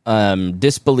cynical,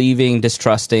 disbelieving,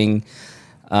 distrusting,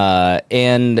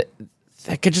 and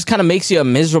that just kind of makes you a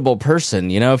miserable person.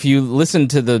 If you listen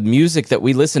to the music that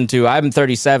we listen to, I'm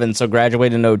 37, so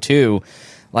graduated in 2002.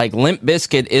 Like Limp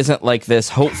Bizkit isn't like this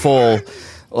hopeful.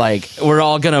 Like, we're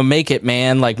all gonna make it,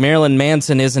 man. Like, Marilyn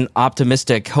Manson isn't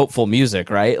optimistic, hopeful music,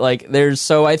 right? Like,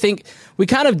 so I think we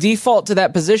kind of default to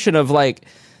that position of like,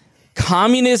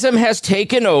 communism has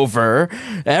taken over,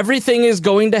 everything is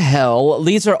going to hell,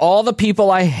 these are all the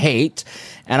people I hate.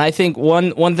 And I think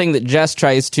one thing that Jess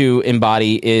tries to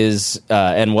embody is,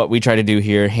 and what we try to do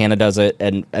here, Hannah does it,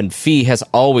 and Fee has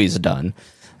always done,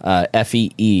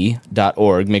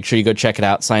 FEE.org. Make sure you go check it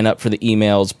out. Sign up for the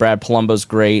emails. Brad Palumbo's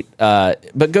great.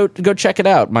 But go check it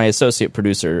out. My associate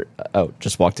producer,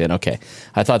 just walked in. Okay.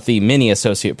 I thought the mini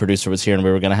associate producer was here and we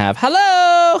were going to have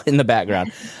hello in the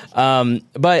background.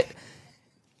 But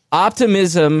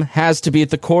optimism has to be at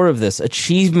the core of this.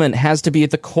 Achievement has to be at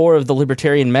the core of the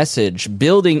libertarian message.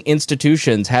 Building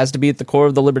institutions has to be at the core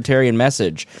of the libertarian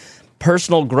message.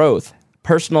 Personal growth,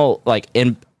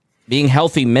 being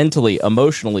healthy mentally,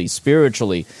 emotionally,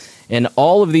 spiritually, in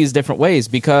all of these different ways,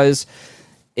 because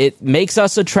it makes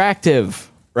us attractive,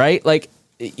 right? Like,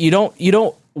 you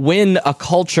don't win a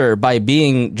culture by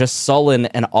being just sullen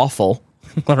and awful,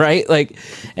 right? Like,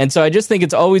 and so I just think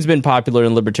it's always been popular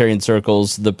in libertarian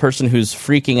circles, the person who's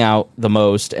freaking out the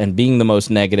most and being the most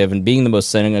negative and being the most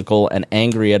cynical and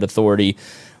angry at authority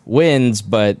wins.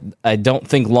 But I don't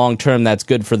think long term that's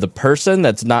good for the person.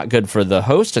 That's not good for the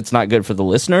host. It's not good for the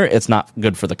listener. It's not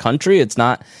good for the country. It's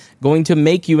not going to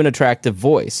make you an attractive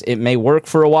voice. It may work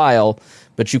for a while,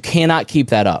 but you cannot keep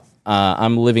that up.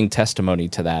 I'm living testimony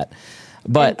to that.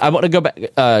 But I want to go back.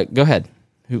 Go ahead.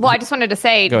 Well, I just wanted to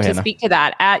say, to speak to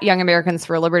that, at Young Americans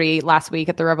for Liberty last week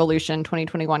at the Revolution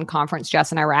 2021 conference Jess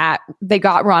and I were at, they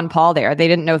got Ron Paul there. They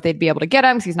didn't know if they'd be able to get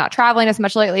him because he's not traveling as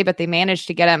much lately, but they managed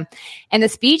to get him. And the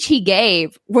speech he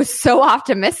gave was so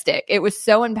optimistic. It was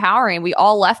so empowering. We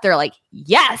all left there like,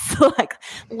 yes, like,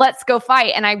 let's go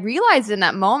fight. And I realized in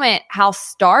that moment how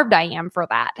starved I am for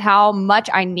that, how much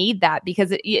I need that,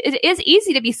 because it is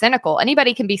easy to be cynical.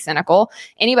 Anybody can be cynical.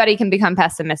 Anybody can become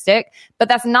pessimistic, but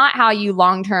that's not how you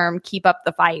long-term keep up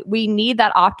the fight. We need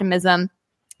that optimism,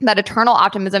 that eternal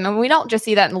optimism. And we don't just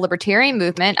see that in the libertarian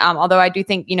movement, although I do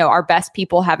think, our best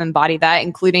people have embodied that,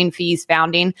 including FEE's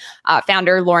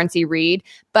founder, Lawrence E. Reed.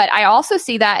 But I also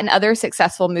see that in other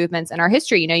successful movements in our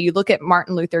history. You look at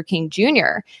Martin Luther King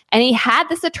Jr., and he had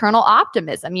this eternal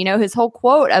optimism. His whole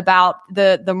quote about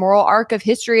the moral arc of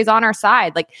history is on our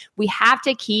side. Like, we have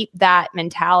to keep that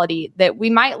mentality that we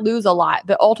might lose a lot,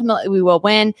 but ultimately we will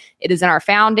win. It is in our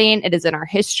founding. It is in our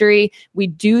history. We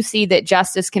do see that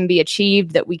justice can be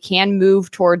achieved, that we can move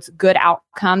towards good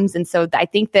outcomes. And so I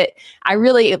think that I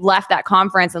really left that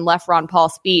conference and left Ron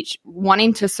Paul's speech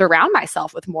wanting to surround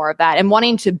myself with more of that and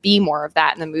wanting to be more of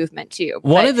that in the movement too.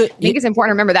 I think it's important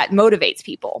to remember that motivates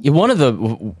people. One of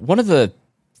the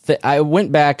I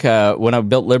went back when I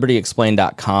built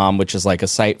libertyexplained.com, which is like a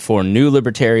site for new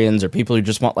libertarians or people who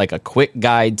just want like a quick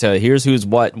guide to here's who's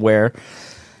what, where.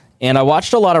 And I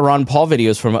watched a lot of Ron Paul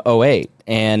videos from 2008,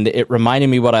 and it reminded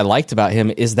me what I liked about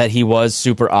him is that he was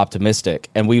super optimistic.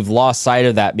 And we've lost sight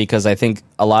of that because I think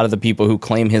a lot of the people who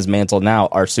claim his mantle now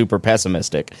are super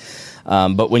pessimistic.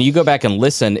 But when you go back and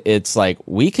listen, it's like,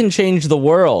 we can change the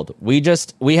world. We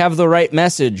have the right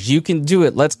message. You can do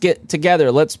it. Let's get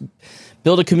together. Let's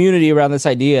build a community around this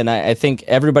idea. And I think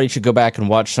everybody should go back and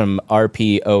watch some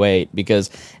RP08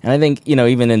 because, and I think,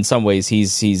 even in some ways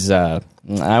he's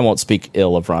I won't speak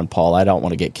ill of Ron Paul. I don't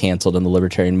want to get canceled in the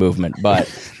libertarian movement, but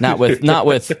not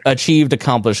with achieved,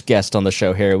 accomplished guest on the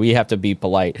show here. We have to be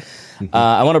polite.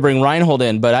 I want to bring Reinhold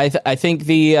in, but I think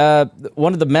the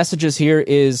one of the messages here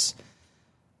is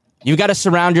you've got to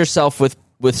surround yourself with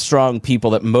strong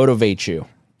people that motivate you,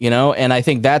 and I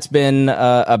think that's been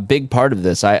a big part of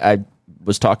this. I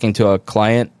was talking to a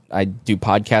client. I do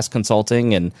podcast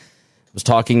consulting and was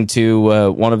talking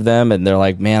to one of them, and they're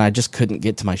like, man, I just couldn't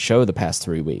get to my show the past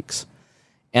 3 weeks.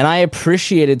 And I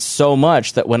appreciated so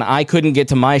much that when I couldn't get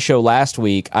to my show last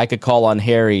week, I could call on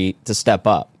Harry to step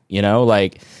up.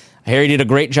 Like Harry did a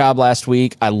great job last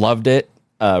week. I loved it.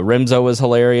 Rimzo was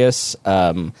hilarious.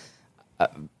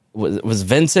 Was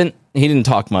Vincent? He didn't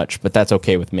talk much, but that's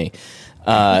okay with me.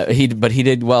 He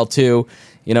did well too.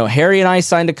 Harry and I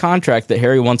signed a contract that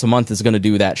Harry once a month is going to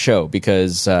do that show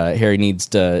because Harry needs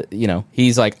to,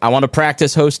 he's like, I want to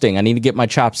practice hosting. I need to get my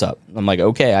chops up. I'm like,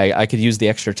 okay, I could use the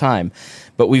extra time.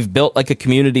 But we've built like a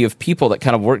community of people that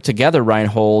kind of work together,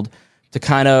 Reinhold, to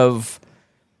kind of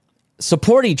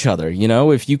support each other.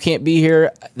 If you can't be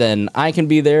here, then I can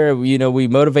be there. We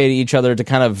motivate each other to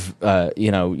kind of,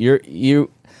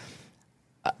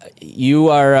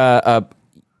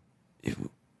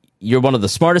 you're one of the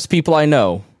smartest people I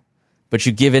know, but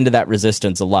you give into that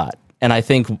resistance a lot. And I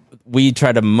think we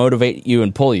try to motivate you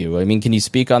and pull you. I mean, can you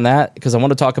speak on that? Because I want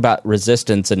to talk about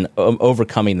resistance and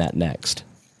overcoming that next.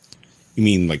 You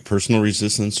mean like personal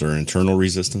resistance or internal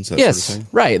resistance? Yes, sort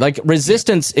of right. Like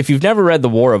resistance, if you've never read The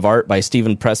War of Art by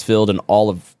Stephen Pressfield and all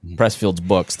of Pressfield's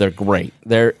books, they're great.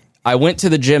 I went to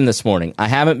the gym this morning. I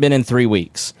haven't been in 3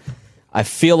 weeks. I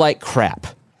feel like crap.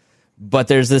 But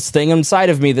there's this thing inside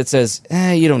of me that says,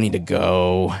 you don't need to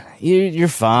go. You're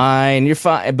fine. You're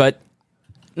fine. But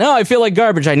no, I feel like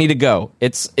garbage. I need to go.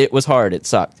 It was hard. It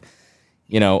sucked.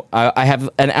 I have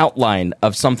an outline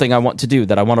of something I want to do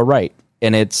that I want to write.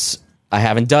 And I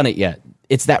haven't done it yet.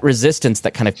 It's that resistance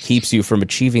that kind of keeps you from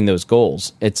achieving those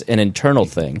goals. It's an internal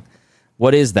thing.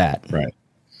 What is that? Right.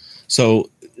 So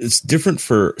it's different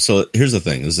so here's the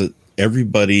thing is that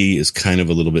everybody is kind of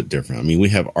a little bit different. I mean, we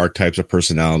have our types of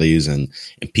personalities and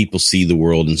people see the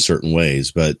world in certain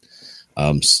ways, but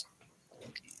that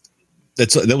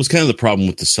was kind of the problem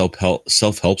with the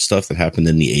self-help stuff that happened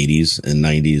in the 80s and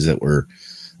 90s that were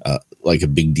like a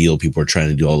big deal. People were trying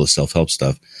to do all the self-help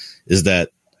stuff, is that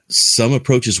some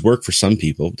approaches work for some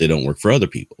people. They don't work for other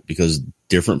people because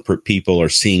different people are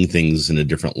seeing things in a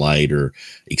different light or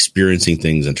experiencing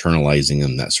things, internalizing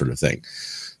them, that sort of thing.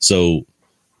 So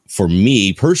for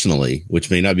me personally,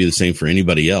 which may not be the same for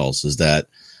anybody else, is that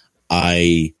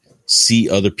I see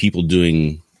other people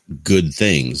doing good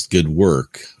things, good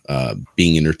work,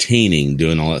 being entertaining,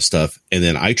 doing all that stuff. And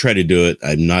then I try to do it.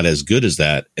 I'm not as good as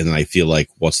that. And then I feel like,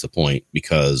 what's the point?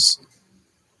 Because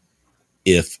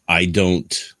if I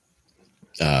don't,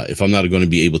 if I'm not going to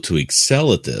be able to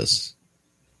excel at this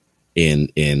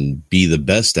and be the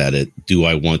best at it, do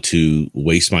I want to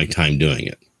waste my time doing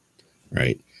it?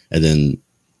 Right. And then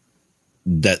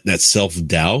that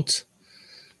self-doubt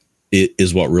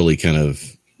is what really kind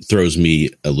of throws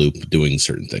me a loop doing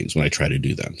certain things when I try to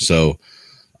do them. So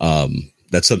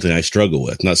that's something I struggle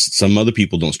with. Not some other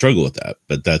people don't struggle with that,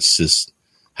 but that's just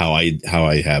how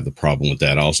I have the problem with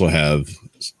that. I also have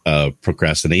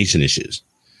procrastination issues,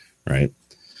 right?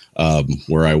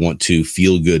 Where I want to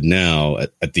feel good now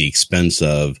at the expense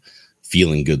of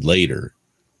feeling good later.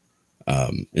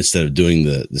 Instead of doing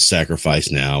the sacrifice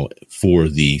now for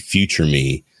the future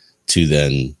me to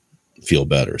then feel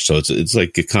better. So it's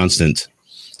like a constant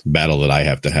battle that I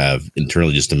have to have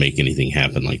internally just to make anything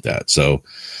happen like that. So,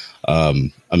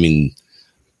 I mean,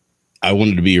 I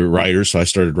wanted to be a writer, so I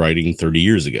started writing 30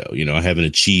 years ago. I haven't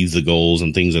achieved the goals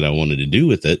and things that I wanted to do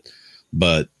with it,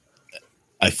 but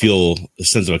I feel a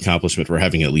sense of accomplishment for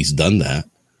having at least done that.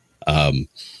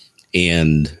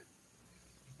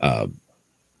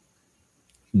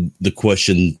 The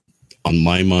question on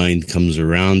my mind comes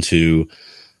around to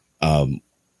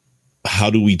how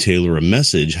do we tailor a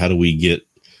message? How do we get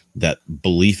that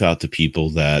belief out to people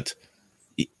that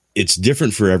it's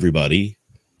different for everybody?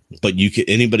 but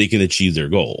anybody can achieve their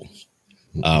goal.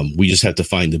 We just have to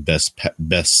find the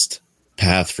best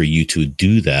path for you to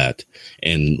do that,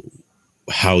 and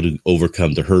how to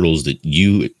overcome the hurdles that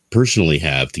you personally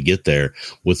have to get there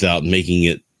without making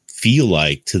it feel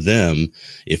like to them,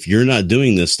 if you're not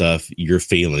doing this stuff, you're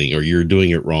failing, or you're doing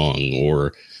it wrong,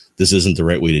 or this isn't the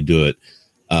right way to do it.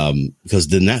 Because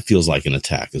then that feels like an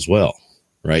attack as well.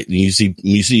 Right. And you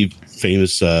see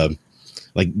famous,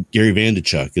 like Gary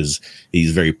Vaynerchuk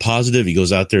he's very positive. He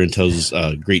goes out there and tells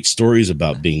great stories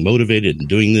about being motivated and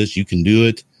doing this. You can do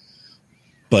it.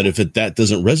 But if that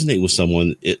doesn't resonate with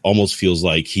someone, it almost feels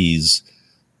like he's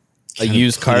a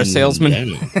used car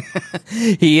salesman.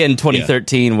 He in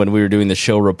 2013, when we were doing the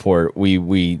show report, we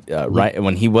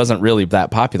when he wasn't really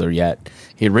that popular yet,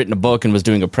 he had written a book and was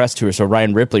doing a press tour. So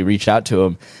Ryan Ripley reached out to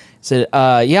him, said,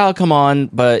 "Yeah, I'll come on,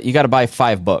 but you got to buy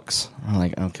 5 books." I'm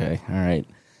like, "Okay, all right."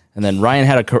 And then Ryan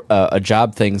had a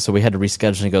job thing, so we had to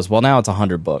reschedule. And he goes, "Well, now it's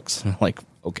 100 books." I'm like,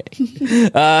 "Okay."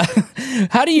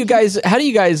 How do you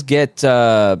guys get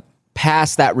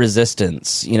past that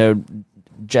resistance? You know,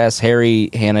 Jess, Harry,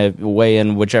 Hannah, weigh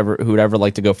in, who'd ever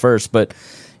like to go first. But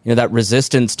you know, that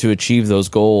resistance to achieve those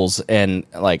goals, and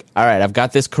like, all right, I've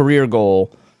got this career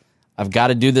goal. I've got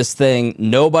to do this thing.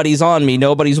 Nobody's on me.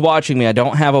 Nobody's watching me. I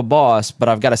don't have a boss, but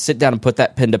I've got to sit down and put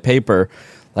that pen to paper.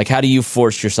 Like, how do you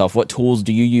force yourself? What tools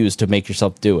do you use to make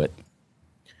yourself do it?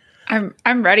 I'm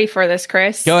ready for this,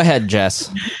 Chris. Go ahead,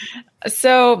 Jess.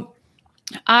 So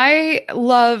I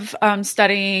love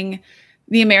studying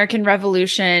the American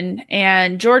Revolution,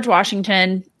 and George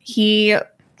Washington, he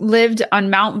lived on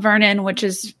Mount Vernon, which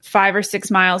is 5 or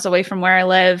 6 miles away from where I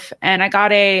live. And I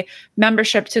got a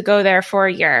membership to go there for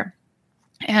a year.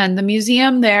 And the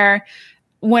museum there,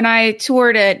 when I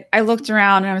toured it, I looked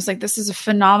around and I was like, this is a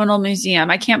phenomenal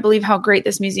museum. I can't believe how great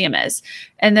this museum is.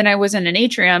 And then I was in an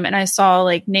atrium and I saw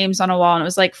like names on a wall and it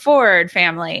was like Ford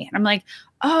family. And I'm like,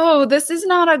 oh, this is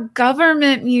not a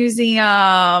government museum.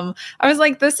 I was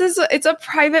like, it's a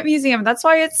private museum. That's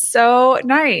why it's so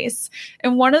nice.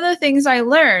 And one of the things I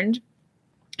learned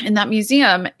in that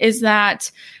museum is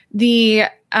that the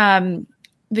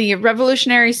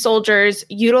revolutionary soldiers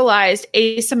utilized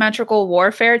asymmetrical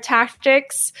warfare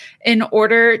tactics in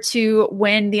order to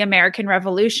win the American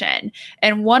Revolution.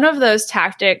 And one of those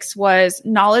tactics was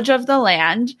knowledge of the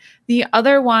land. The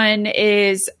other one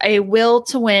is a will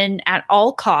to win at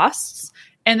all costs.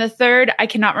 And the third, I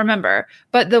cannot remember.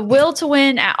 But the will to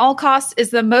win at all costs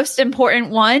is the most important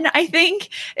one, I think,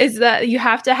 is that you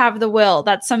have to have the will.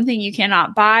 That's something you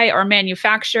cannot buy or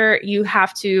manufacture. You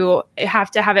have to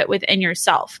have it within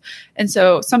yourself. And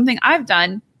so something I've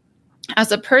done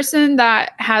as a person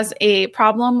that has a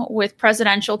problem with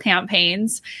presidential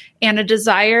campaigns and a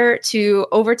desire to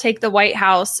overtake the White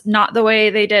House, not the way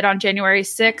they did on January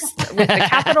 6th with the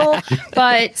Capitol,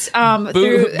 but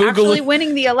through actually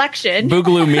winning the election.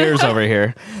 Boogaloo Mears over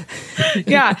here.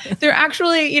 Yeah, they're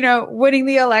actually, winning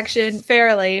the election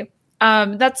fairly.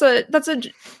 That's a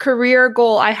career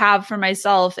goal I have for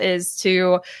myself, is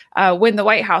to win the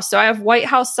White House. So I have White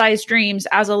House sized dreams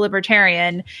as a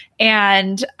libertarian,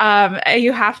 and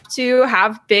you have to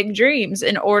have big dreams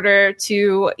in order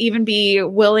to even be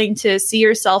willing to see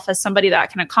yourself as somebody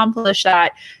that can accomplish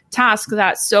that task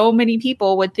that so many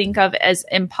people would think of as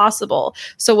impossible.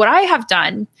 So what I have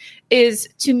done is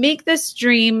to make this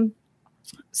dream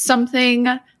something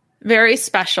very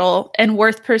special and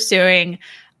worth pursuing.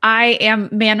 I am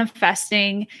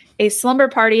manifesting a slumber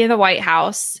party in the White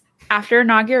House after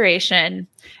inauguration,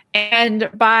 and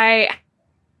kind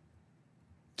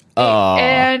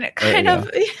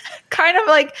of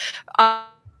like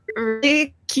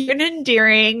really cute and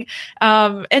endearing,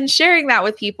 and sharing that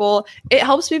with people. It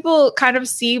helps people kind of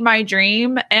see my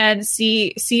dream and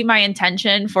see my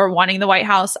intention for wanting the White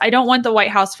House. I don't want the White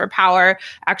House for power.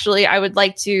 Actually, I would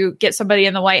like to get somebody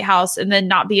in the White House and then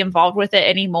not be involved with it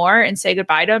anymore and say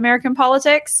goodbye to American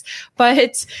politics.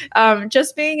 But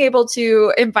just being able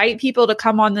to invite people to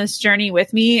come on this journey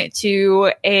with me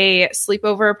to a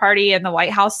sleepover party in the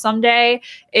White House someday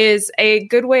is a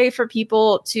good way for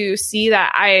people to see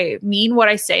that I mean what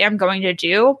I say I'm going to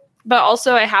do, but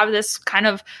also I have this kind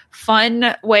of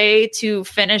fun way to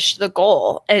finish the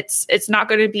goal. It's not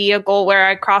going to be a goal where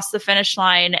I cross the finish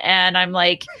line and I'm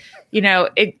like,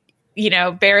 barely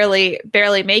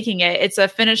making it. It's a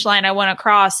finish line I want to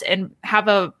cross and have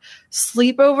a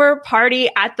sleepover party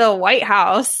at the White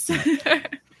House.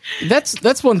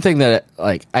 That's one thing that,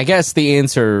 like, I guess the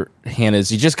answer, Hannah,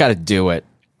 is you just got to do it.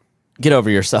 Get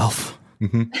over yourself.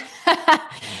 Mm-hmm.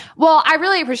 Well, I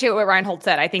really appreciate what Reinhold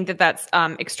said. I think that that's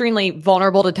extremely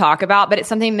vulnerable to talk about, but it's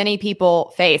something many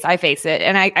people face. I face it,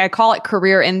 and I call it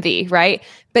career envy, right?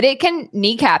 But it can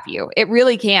kneecap you. It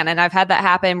really can. And I've had that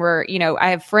happen where, I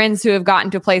have friends who have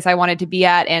gotten to a place I wanted to be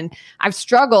at, and I've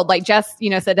struggled, like Jess,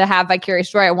 said, to have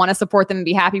vicarious joy. I want to support them and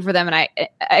be happy for them. And I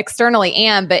externally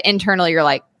am, but internally you're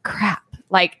like, crap,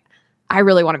 like, I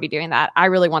really want to be doing that. I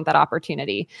really want that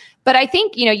opportunity. But I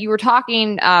think, you were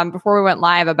talking before we went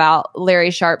live about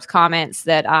Larry Sharp's comments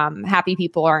that happy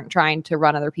people aren't trying to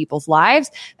run other people's lives.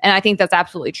 And I think that's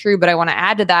absolutely true. But I want to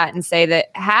add to that and say that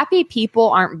happy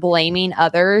people aren't blaming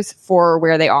others for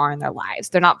where they are in their lives.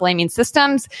 They're not blaming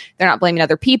systems. They're not blaming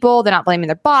other people. They're not blaming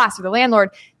their boss or the landlord.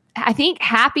 I think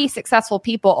happy, successful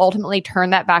people ultimately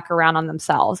turn that back around on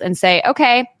themselves and say,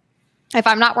 okay, if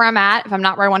I'm not where I'm at, if I'm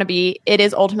not where I want to be, it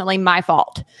is ultimately my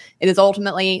fault. It is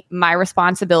ultimately my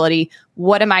responsibility.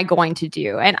 What am I going to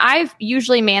do? And I've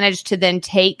usually managed to then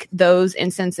take those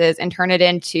instances and turn it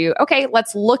into, okay,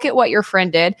 let's look at what your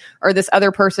friend did or this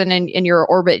other person in your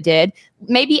orbit did.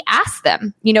 Maybe ask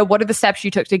them, what are the steps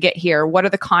you took to get here? What are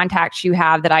the contacts you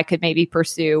have that I could maybe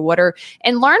pursue?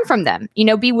 And learn from them,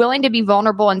 be willing to be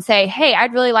vulnerable and say, hey,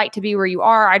 I'd really like to be where you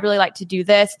are. I'd really like to do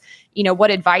this. What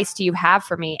advice do you have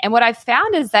for me? And what I've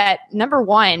found is that, number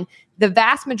one, the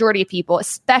vast majority of people,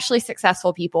 especially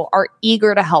successful people, are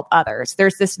eager to help others.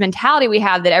 There's this mentality we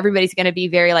have that everybody's going to be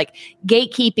very like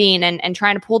gatekeeping and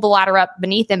trying to pull the ladder up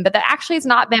beneath them. But that actually has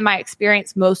not been my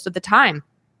experience most of the time.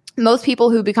 Most people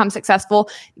who become successful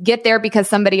get there because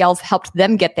somebody else helped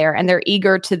them get there, and they're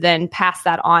eager to then pass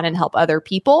that on and help other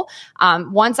people.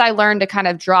 Once I learned to kind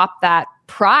of drop that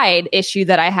pride issue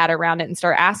that I had around it and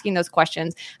start asking those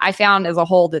questions, I found as a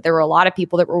whole that there were a lot of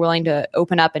people that were willing to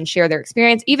open up and share their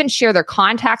experience, even share their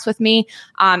contacts with me.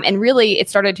 And really, it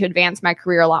started to advance my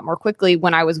career a lot more quickly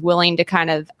when I was willing to kind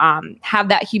of have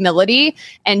that humility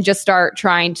and just start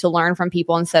trying to learn from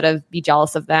people instead of be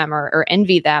jealous of them or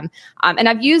envy them. And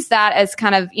I've used that as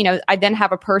kind of, I then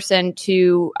have a person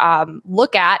to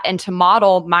look at and to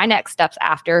model my next steps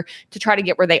after to try to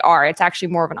get where they are. It's actually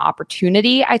more of an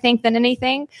opportunity, I think, than anything.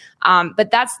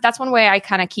 But that's one way I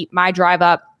kind of keep my drive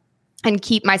up and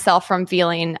keep myself from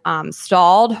feeling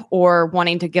stalled or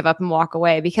wanting to give up and walk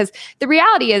away. Because the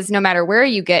reality is, no matter where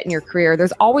you get in your career,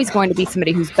 there's always going to be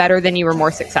somebody who's better than you or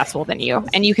more successful than you.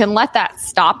 And you can let that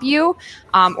stop you,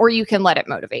 or you can let it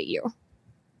motivate you.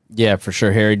 Yeah, for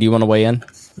sure. Harry, do you want to weigh in?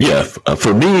 Yeah,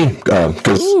 for me,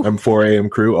 because I'm 4 a.m.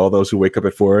 crew, all those who wake up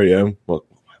at 4 a.m., well,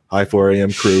 hi 4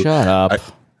 a.m. crew. Shut up.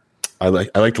 I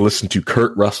like to listen to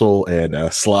Kurt Russell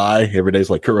and Sly every day. It's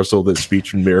like Kurt Russell, the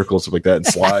speech and miracles, stuff like that, and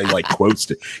Sly like quotes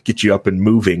to get you up and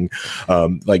moving.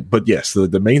 But yes,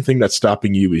 the main thing that's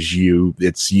stopping you is you.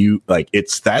 It's you.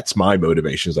 That's my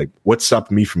motivation. It's like, what's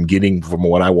stopping me from getting from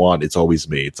what I want? It's always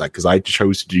me. It's like, because I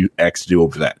chose to do X to do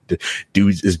over that.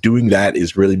 Doing that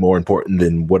is really more important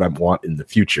than what I want in the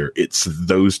future. It's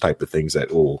those type of things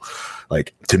that will,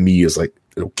 like, to me, is like,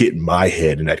 it'll get in my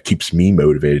head, and that keeps me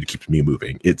motivated, keeps me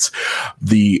moving. It's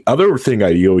the other thing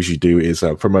I always do is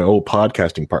for my old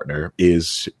podcasting partner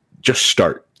is just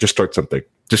start something.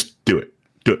 Just do it.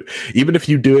 Even if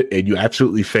you do it and you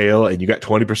absolutely fail and you got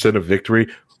 20% of victory,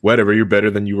 whatever, you're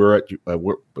better than you were at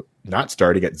not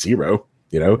starting at zero.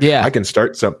 Yeah. I can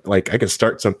start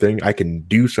something. I can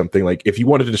do something. Like, if you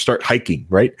wanted to start hiking,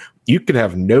 right? You can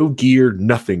have no gear,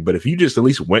 nothing. But if you just at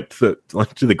least went to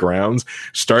the grounds,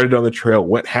 started on the trail,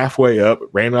 went halfway up,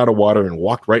 ran out of water, and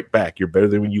walked right back, you're better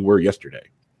than when you were yesterday.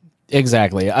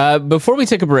 Exactly. Before we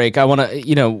take a break, I want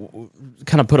to,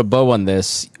 kind of put a bow on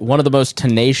this. One of the most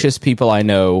tenacious people I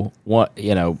know,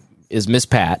 is Miss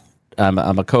Pat. I'm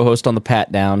a co-host on the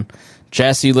Pat Down.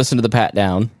 Jess, you listen to the Pat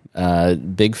Down.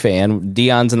 Big fan.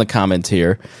 Dion's in the comments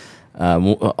here.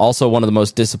 Also one of the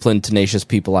most disciplined, tenacious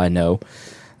people I know.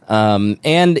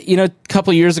 And, a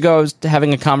couple of years ago, I was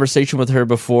having a conversation with her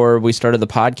before we started the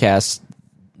podcast,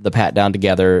 the Pat Down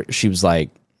together. She was like,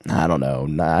 I don't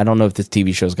know if this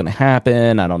TV show is going to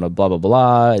happen. I don't know, blah, blah,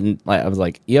 blah. And I was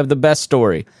like, you have the best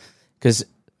story. Because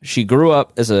she grew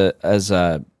up as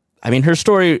her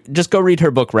story, just go read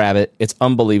her book, Rabbit. It's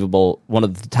unbelievable. One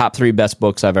of the top 3 best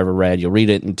books I've ever read. You'll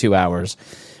read it in 2 hours.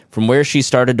 From where she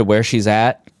started to where she's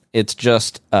at, it's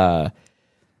just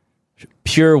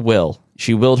pure will.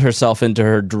 She willed herself into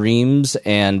her dreams,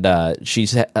 and her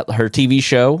TV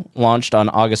show launched on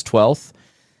August 12th.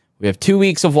 We have 2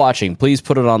 weeks of watching. Please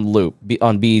put it on loop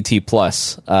on BET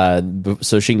Plus,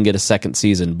 so she can get a second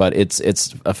season. But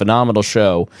it's a phenomenal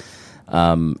show.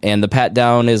 And the Pat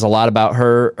Down is a lot about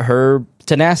her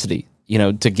tenacity,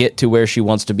 to get to where she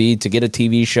wants to be, to get a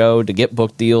TV show, to get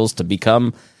book deals, to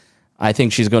become I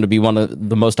think she's going to be one of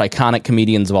the most iconic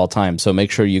comedians of all time. So make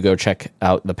sure you go check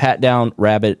out the Pat Down,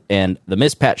 Rabbit, and the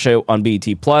Miss Pat Show on BET+.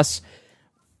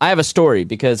 I have a story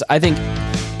because I think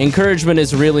encouragement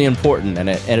is really important, and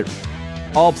it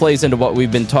all plays into what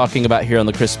we've been talking about here on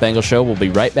the Chris Spangle Show. We'll be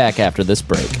right back after this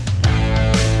break.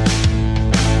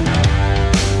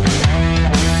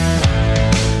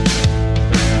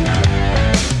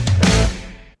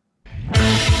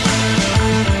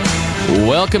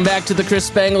 Welcome back to the Chris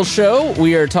Spangle Show.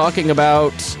 We are talking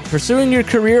about pursuing your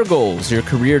career goals, your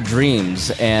career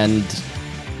dreams. And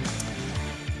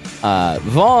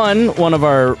Vaughn, one of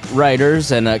our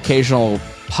writers and occasional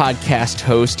podcast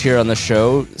host here on the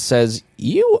show, says,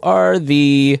 you are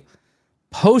the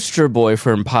poster boy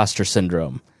for imposter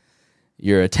syndrome.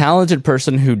 You're a talented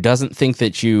person who doesn't think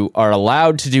that you are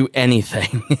allowed to do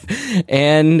anything.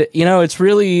 And, it's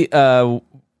really...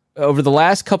 over the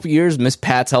last couple years, Miss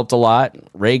Pat's helped a lot.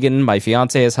 Reagan, my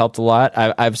fiance, has helped a lot.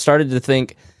 I've started to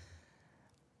think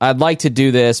I'd like to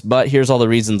do this, but here's all the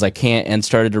reasons I can't, and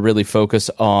started to really focus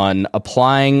on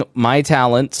applying my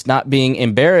talents, not being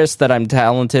embarrassed that I'm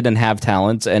talented and have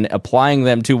talents, and applying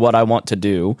them to what I want to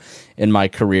do in my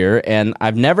career. And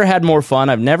I've never had more fun.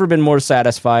 I've never been more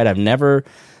satisfied. I've never...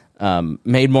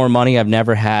 made more money. I've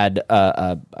never had,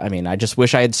 I just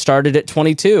wish I had started at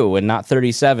 22 and not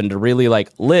 37 to really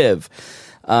live.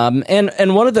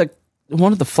 And one of the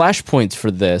flashpoints for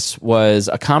this was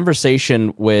a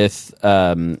conversation with,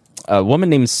 a woman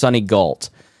named Sunny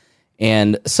Galt.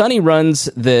 And Sunny runs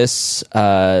this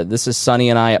is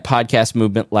Sunny and I at Podcast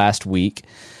Movement last week.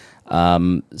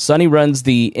 Sunny runs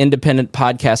the Independent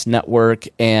Podcast Network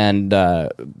and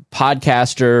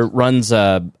podcaster, runs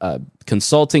a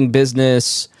consulting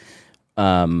business,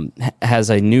 has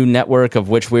a new network of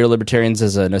which We Are Libertarians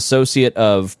is an associate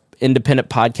of Independent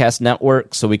Podcast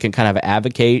Network, so we can kind of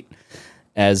advocate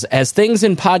as things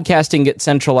in podcasting get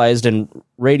centralized and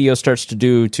radio starts to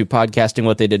do to podcasting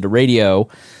what they did to radio.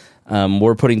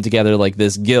 We're putting together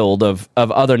this guild of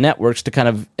other networks to kind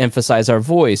of emphasize our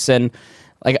voice. And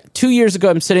 2 years ago,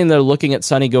 I'm sitting there looking at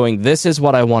Sunny going, this is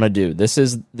what I want to do.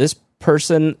 This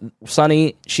person,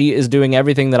 Sunny, she is doing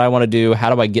everything that I want to do.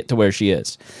 How do I get to where she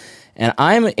is? And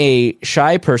I'm a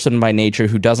shy person by nature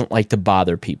who doesn't like to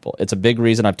bother people. It's a big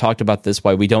reason I've talked about this,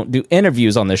 why we don't do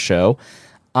interviews on this show.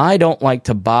 I don't like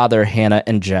to bother Hannah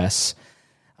and Jess.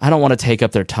 I don't want to take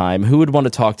up their time. Who would want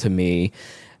to talk to me?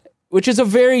 Which is a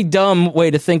very dumb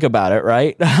way to think about it,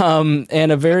 right?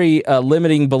 And a very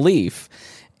limiting belief.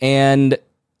 And,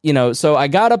 so I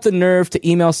got up the nerve to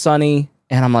email Sunny.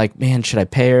 And I'm like, man, should I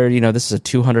pay her? This is a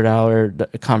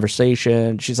 $200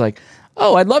 conversation. She's like,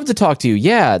 oh, I'd love to talk to you.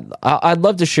 Yeah, I'd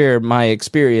love to share my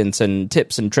experience and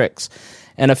tips and tricks.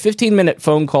 And a 15-minute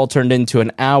phone call turned into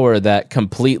an hour that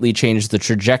completely changed the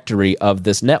trajectory of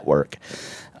this network.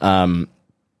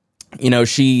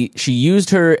 She used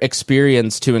her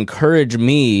experience to encourage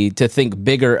me to think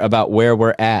bigger about where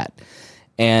we're at.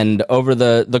 And over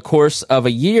the course of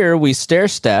a year, we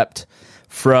stair-stepped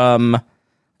from...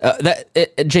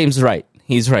 James is right.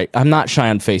 He's right. I'm not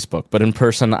shy on Facebook, but in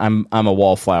person, I'm a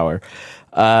wallflower.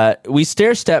 We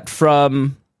stair-stepped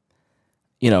from,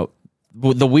 the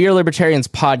We Are Libertarians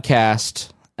podcast,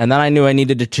 and then I knew I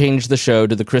needed to change the show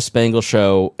to the Chris Spangle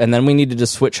Show, and then we needed to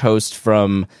switch host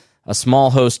from a small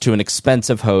host to an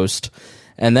expensive host,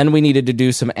 and then we needed to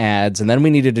do some ads, and then we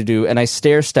needed to do, and I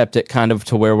stair-stepped it kind of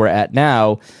to where we're at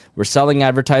now. We're selling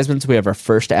advertisements. We have our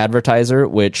first advertiser,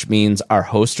 which means our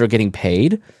hosts are getting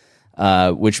paid,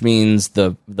 which means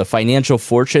the financial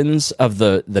fortunes of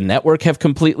the network have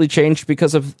completely changed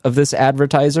because of this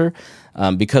advertiser,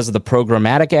 because of the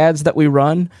programmatic ads that we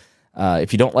run.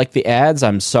 If you don't like the ads,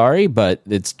 I'm sorry, but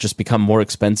it's just become more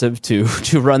expensive to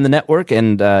run the network,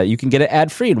 and you can get it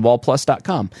ad-free at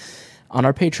wallplus.com on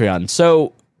our Patreon.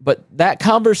 So, but that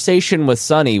conversation with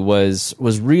Sunny was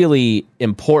really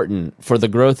important for the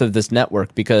growth of this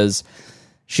network, because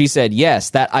she said, yes,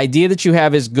 that idea that you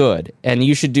have is good, and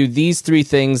you should do these 3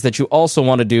 things that you also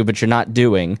want to do but you're not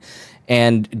doing,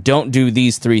 and don't do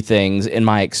these 3 things in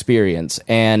my experience.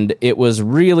 And it was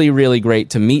really, really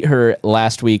great to meet her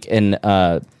last week in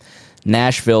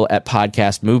Nashville at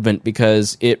Podcast Movement,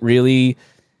 because it really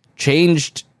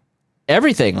changed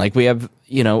everything. We have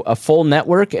a full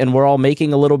network, and we're all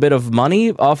making a little bit of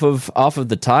money off of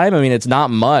the time. I mean, it's not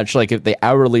much. If the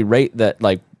hourly rate that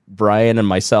Brian and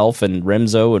myself and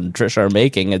Remzo and Trisha are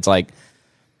making, it's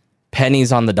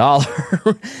pennies on the dollar,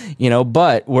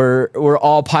 but we're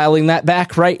all piling that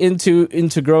back right into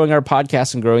growing our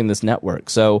podcast and growing this network.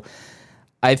 So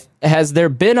has there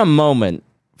been a moment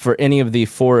for any of the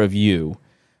 4 of you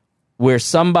where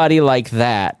somebody like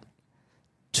that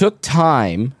took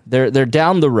time, they're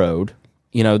down the road,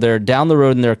 they're down the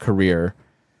road in their career,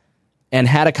 and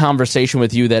had a conversation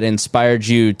with you that inspired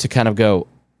you to kind of go,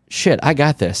 shit, I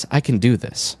got this. I can do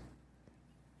this.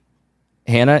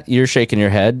 Hannah, you're shaking your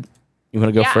head. You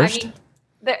want to go first?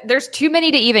 There's too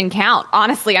many to even count.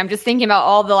 Honestly, I'm just thinking about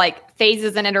all the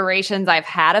phases and iterations I've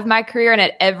had of my career. And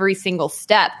at every single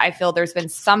step, I feel there's been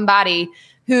somebody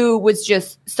who was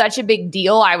just such a big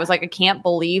deal. I was like, I can't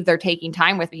believe they're taking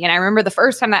time with me. And I remember the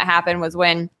first time that happened was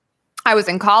when I was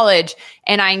in college,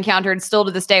 and I encountered, still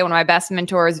to this day, one of my best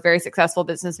mentors, a very successful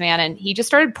businessman, and he just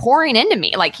started pouring into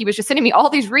me. He was just sending me all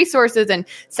these resources and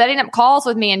setting up calls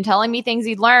with me and telling me things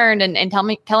he'd learned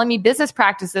and telling me business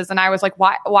practices. And I was like,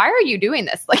 why are you doing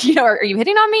this? Are you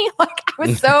hitting on me? I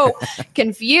was so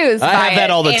confused. I have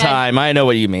that all the time. I know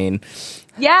what you mean.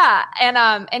 Yeah.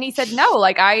 And he said, no,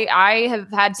 I have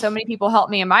had so many people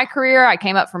help me in my career. I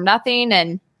came up from nothing,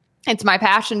 and it's my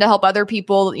passion to help other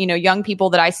people, young people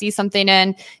that I see something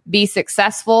in, be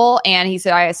successful. And he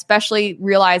said, I especially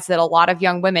realized that a lot of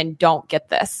young women don't get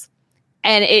this.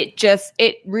 And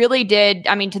it really did.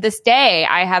 I mean, to this day,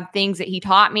 I have things that he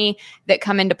taught me that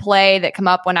come into play, that come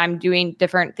up when I'm doing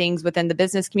different things within the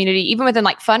business community, even within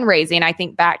fundraising. I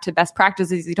think back to best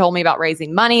practices he told me about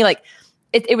raising money.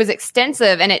 It was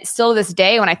extensive, and it's still to this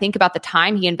day, when I think about the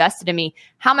time he invested in me,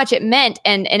 how much it meant.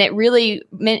 And it really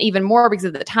meant even more because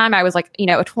at the time I was a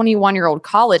 21-year-old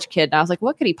college kid. And I was like,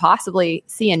 what could he possibly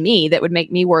see in me that would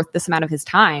make me worth this amount of his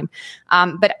time?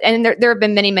 But there have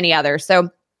been many, many others. So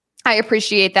I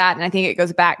appreciate that. And I think it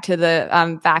goes back to the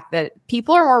fact that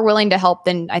people are more willing to help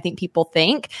than I think people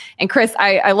think. And Chris,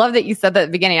 I love that you said that at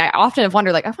the beginning. I often have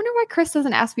wondered, I wonder why Chris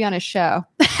doesn't ask me on his show.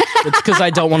 It's because I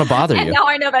don't want to bother you. Now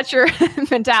I know that's your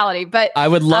mentality, but I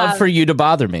would love for you to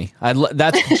bother me.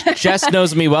 Jess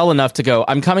knows me well enough to go,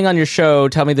 I'm coming on your show.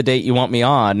 Tell me the date you want me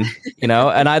on, and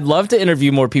I'd love to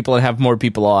interview more people and have more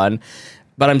people on.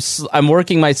 But I'm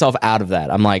working myself out of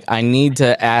that. I'm like, I need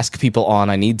to ask people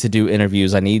on. I need to do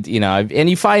interviews. I need, and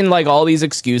you find all these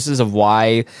excuses of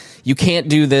why you can't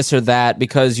do this or that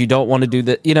because you don't want to do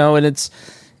that, and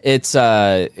it's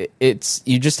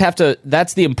you just have to.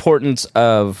 That's the importance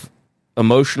of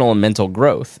emotional and mental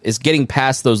growth, is getting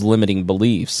past those limiting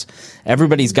beliefs.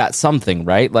 Everybody's got something,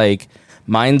 right?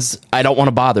 Mine's, I don't want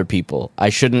to bother people. I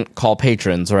shouldn't call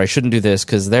patrons, or I shouldn't do this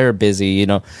because they're busy,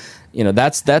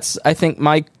 that's I think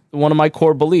one of my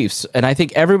core beliefs. And I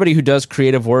think everybody who does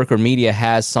creative work or media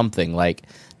has something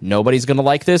nobody's going to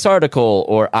like this article,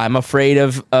 or I'm afraid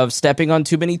of stepping on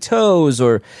too many toes,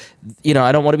 or,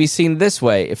 I don't want to be seen this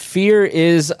way. Fear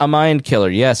is a mind killer.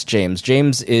 Yes, James.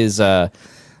 James is a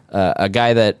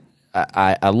guy that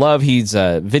I love. He's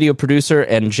a video producer.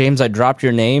 And James, I dropped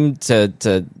your name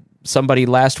to somebody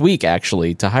last week,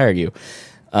 actually, to hire you.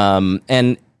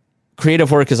 And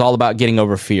creative work is all about getting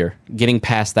over fear, getting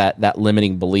past that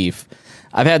limiting belief.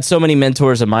 I've had so many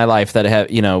mentors in my life that have,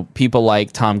 people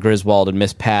like Tom Griswold and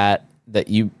Miss Pat that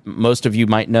most of you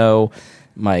might know.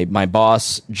 My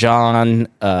boss, John,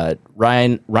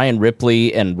 Ryan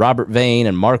Ripley, and Robert Vane,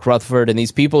 and Mark Rutherford, and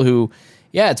these people who,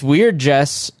 it's weird,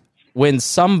 Jess, when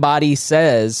somebody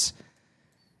says,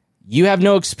 you have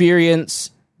no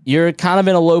experience, you're kind of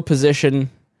in a low position,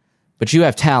 but you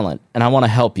have talent, and I want to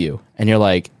help you. And you're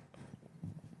like,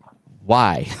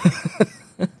 why?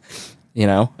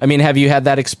 Have you had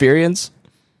that experience?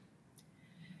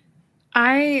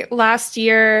 Last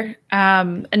year,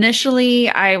 initially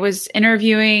I was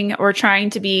interviewing or trying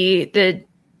to be the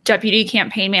deputy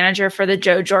campaign manager for the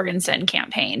Joe Jorgensen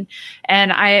campaign.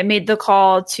 And I made the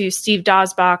call to Steve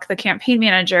Dosbach, the campaign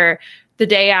manager, the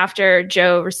day after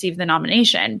Joe received the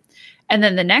nomination. And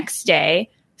then the next day,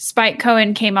 Spike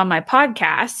Cohen came on my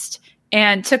podcast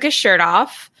and took his shirt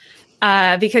off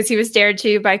because he was dared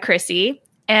to by Chrissy,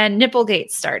 and Nipplegate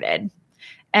started.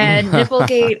 And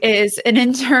Nipplegate is an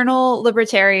internal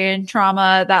libertarian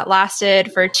trauma that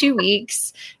lasted for 2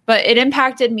 weeks, but it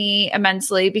impacted me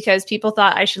immensely because people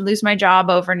thought I should lose my job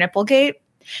over Nipplegate.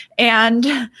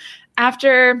 And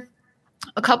after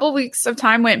a couple weeks of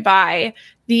time went by,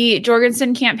 the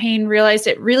Jorgensen campaign realized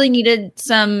it really needed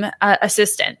some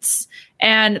assistance.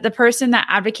 And the person that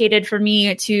advocated for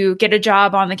me to get a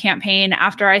job on the campaign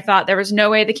after I thought there was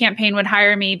no way the campaign would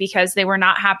hire me because they were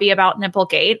not happy about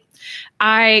Nipplegate,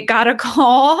 I got a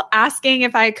call asking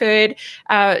if I could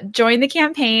join the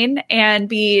campaign and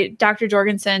be Dr.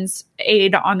 Jorgensen's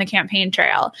aide on the campaign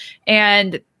trail.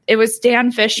 And it was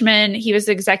Dan Fishman. He was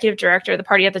the executive director of the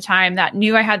party at the time that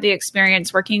knew I had the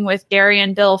experience working with Gary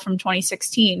and Bill from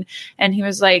 2016. And he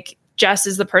was like, Jess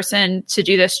is the person to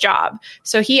do this job.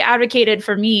 So he advocated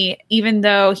for me, even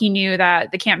though he knew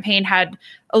that the campaign had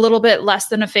a little bit less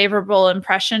than a favorable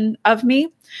impression of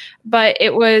me. But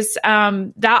it was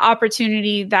that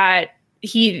opportunity that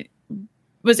he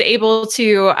was able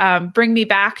to bring me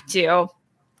back to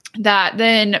that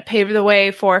then paved the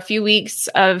way for a few weeks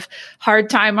of hard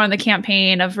time on the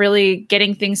campaign, of really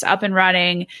getting things up and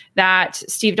running, that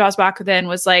Steve Dosbach then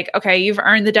was like, okay, you've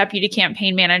earned the deputy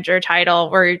campaign manager title,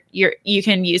 where you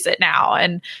can use it now.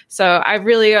 And so I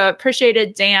really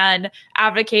appreciated Dan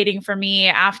advocating for me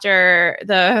after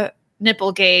the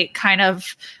Nipplegate kind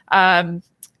of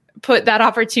put that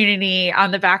opportunity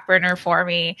on the back burner for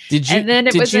me. Did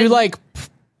you like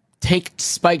take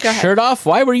Spike's shirt off?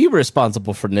 Why were you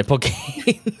responsible for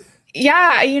Nipplegate?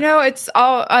 Yeah, it's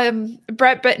all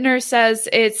Brett Bittner says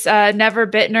it's never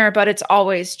Bittner, but it's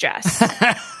always Jess.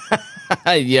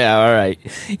 Yeah, all right.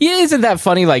 Yeah, isn't that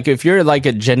funny? Like, if you're like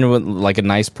a genuine, like a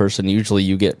nice person, usually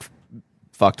you get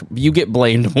fucked. You get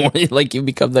blamed more. Like, you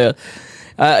become the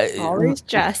always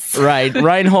Jess. Right.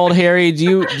 Reinhold, Harry,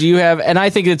 do you have, and I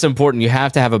think it's important, you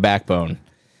have to have a backbone.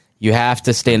 You have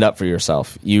to stand up for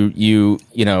yourself. You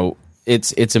know,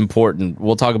 it's important.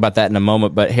 We'll talk about that in a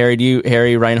moment. But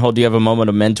Harry Reinhold, do you have a moment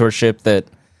of mentorship that,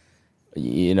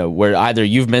 where either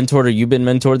you've mentored or you've been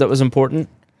mentored that was important?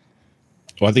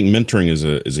 Well, I think mentoring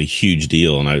is a huge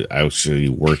deal, and I actually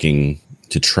working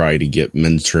to try to get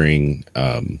mentoring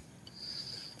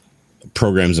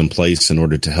programs in place in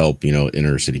order to help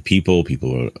inner city people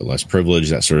who are less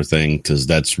privileged, that sort of thing, because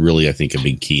that's really, I think, a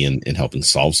big key in helping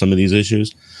solve some of these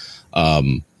issues.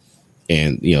 And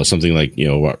something like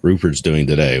what Rupert's doing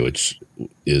today, which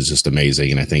is just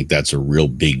amazing, and I think that's a real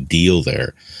big deal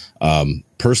there.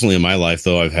 Personally, in my life,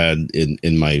 though, I've had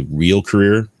in my real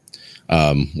career,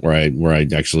 where I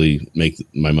actually make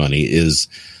my money, is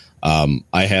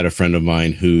I had a friend of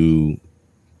mine who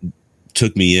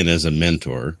took me in as a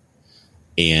mentor,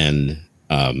 and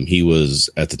he was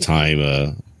at the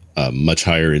time much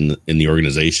higher in the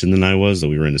organization than I was. That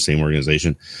we were in the same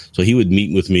organization, so he would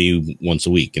meet with me once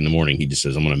a week in the morning. He just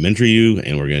says, "I'm going to mentor you,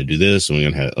 and we're going to do this, and we're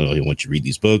going to have. I want you to read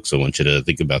these books. I want you to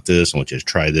think about this. I want you to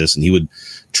try this." And he would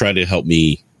try to help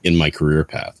me in my career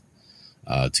path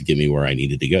to get me where I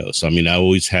needed to go. So, I mean, I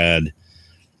always had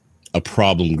a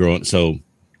problem growing. So,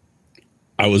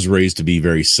 I was raised to be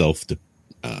very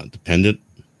self-dependent.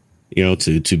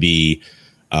 To be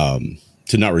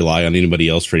to not rely on anybody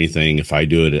else for anything. If I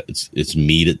do it, it's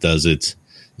me that does it,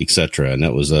 etc. And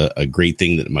that was a great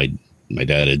thing that my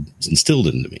dad had instilled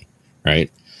into me, right?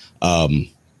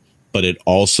 But it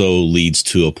also leads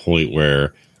to a point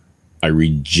where I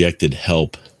rejected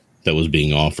help that was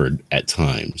being offered at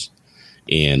times,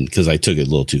 and because I took it a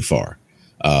little too far.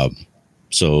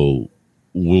 So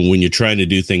when you're trying to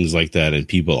do things like that and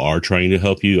people are trying to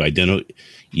help you,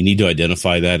 you need to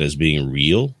identify that as being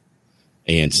real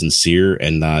and sincere,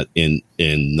 and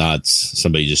not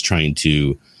somebody just trying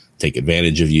to take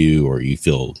advantage of you, or you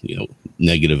feel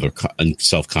negative or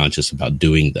self-conscious about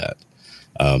doing that.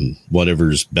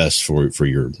 Whatever's best for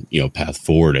your path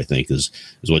forward, I think is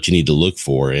what you need to look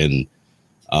for, and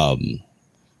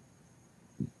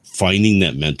finding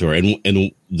that mentor.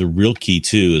 And the real key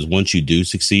too is once you do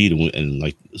succeed, and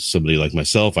like somebody like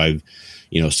myself, I've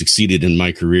succeeded in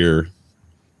my career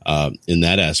in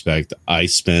that aspect. I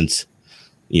spent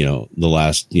the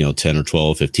last 10 or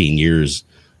 12, 15 years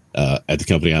at the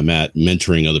company I'm at,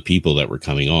 mentoring other people that were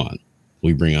coming on.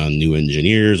 We bring on new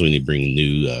engineers, we need to bring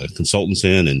new consultants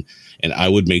in, and I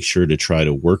would make sure to try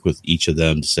to work with each of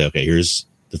them to say, okay, here's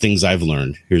the things I've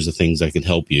learned, here's the things I can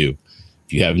help you.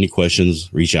 If you have any questions,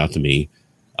 reach out to me.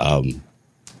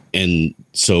 And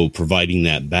so providing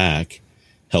that back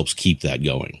helps keep that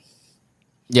going.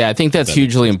 Yeah, I think that's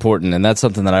hugely important, and that's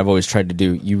something that I've always tried to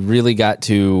do. You really got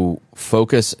to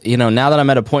focus. Now that I'm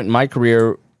at a point in my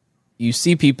career, you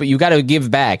see people, you got to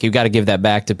give back. You got to give that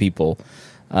back to people.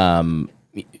 Are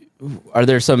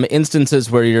there some instances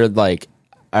where you're like,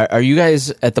 are you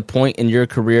guys at the point in your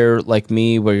career like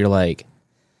me where you're like,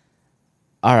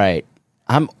 all right,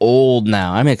 I'm old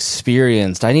now, I'm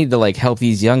experienced, I need to help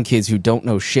these young kids who don't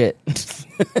know shit?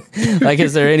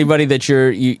 Is there anybody that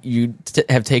you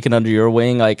have taken under your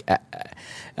wing,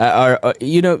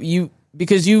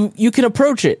 because you can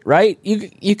approach it, right?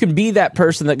 You can be that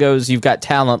person that goes, you've got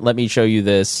talent, let me show you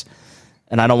this,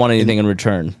 and I don't want anything in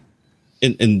return.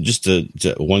 And just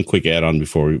one quick add on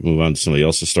before we move on to somebody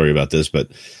else's story about this, but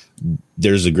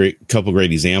there's a couple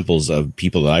great examples of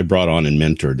people that I brought on and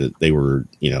mentored that they were,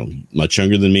 much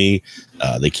younger than me.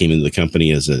 They came into the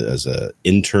company as a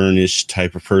internish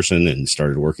type of person and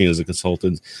started working as a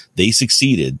consultant. They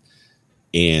succeeded,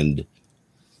 and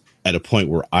at a point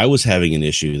where I was having an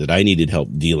issue that I needed help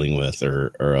dealing with,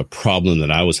 or a problem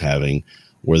that I was having,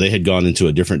 where they had gone into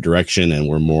a different direction and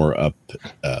were more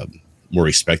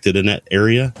respected in that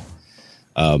area.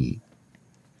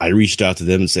 I reached out to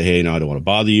them and say, hey, no, I don't want to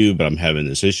bother you, but I'm having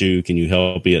this issue. Can you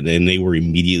help me? And they were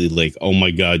immediately like, oh my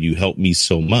God, you helped me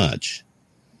so much.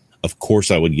 Of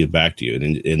course I would give back to you.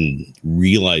 And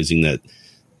realizing that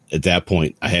at that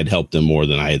point I had helped them more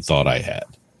than I had thought I had.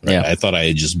 Right? Yeah. I thought I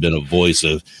had just been a voice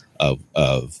of, a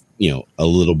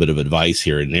little bit of advice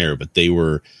here and there, but they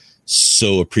were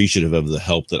so appreciative of the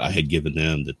help that I had given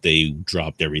them that they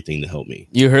dropped everything to help me.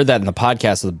 You heard that in the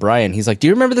podcast with Brian. He's like, do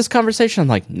you remember this conversation? I'm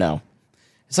like, no.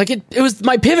 It's like, it was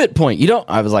my pivot point.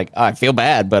 I was like, I feel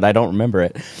bad, but I don't remember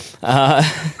it.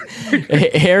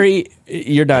 Harry,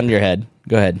 you're nodding your head.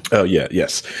 Go ahead. Oh, yeah.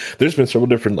 Yes. There's been several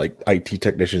different IT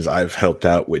technicians I've helped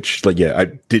out, which I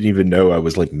didn't even know I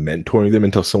was mentoring them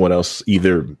until someone else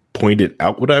either pointed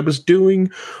out what I was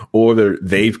doing, or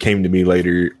they've came to me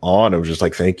later on. I was just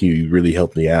like, thank you. You really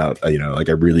helped me out. I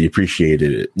really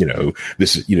appreciated it.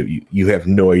 This is, you have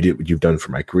no idea what you've done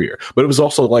for my career. But it was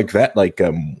also like that.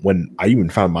 When I even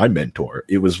found my mentor,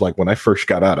 it was like when I first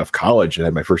got out of college and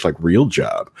had my first real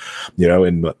job,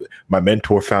 and my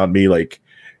mentor found me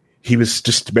he was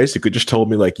just basically just told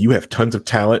me you have tons of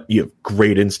talent. You have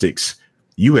great instincts.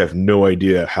 You have no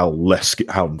idea how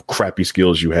crappy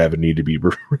skills you have and need to be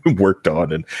worked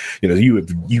on. And,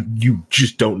 you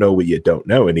just don't know what you don't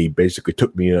know. And he basically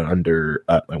took me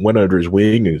went under his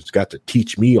wing and got to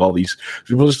teach me all these,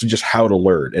 just how to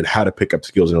learn and how to pick up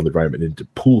skills in another environment and to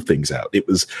pull things out. It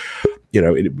was,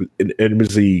 it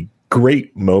was the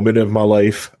great moment of my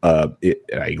life.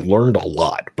 I learned a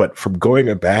lot, but from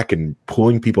going back and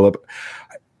pulling people up,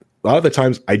 a lot of the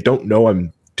times I don't know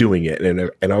I'm doing it. And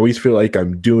I always feel like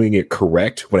I'm doing it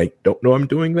correct when I don't know I'm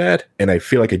doing that. And I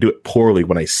feel like I do it poorly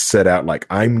when I set out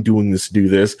I'm doing this to do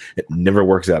this. It never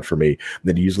works out for me.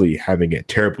 Then usually having a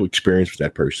terrible experience with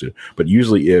that person. But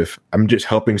usually if I'm just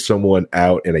helping someone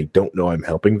out and I don't know I'm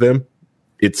helping them,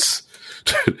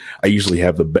 I usually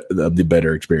have the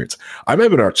better experience.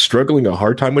 I'm struggling a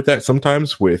hard time with that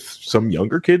sometimes with some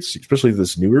younger kids, especially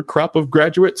this newer crop of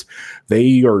graduates.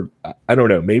 They are, I don't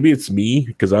know, maybe it's me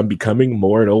because I'm becoming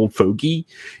more an old fogey,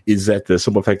 is that the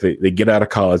simple fact that they get out of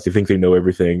college, they think they know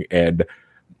everything. And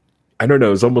I don't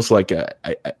know, it's almost like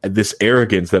this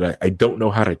arrogance that I don't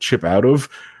know how to chip out of,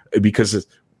 because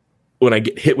when I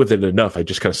get hit with it enough, I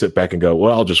just kind of sit back and go,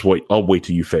 well, I'll wait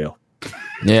till you fail.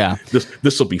 Yeah.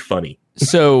 This will be funny.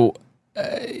 So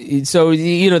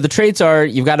the traits are,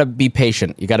 you've got to be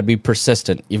patient. You've got to be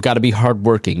persistent. You've got to be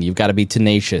hardworking. You've got to be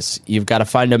tenacious. You've got to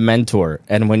find a mentor.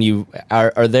 And when you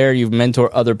are there, you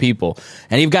mentor other people.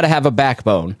 And you've got to have a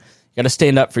backbone. You got to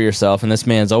stand up for yourself. And this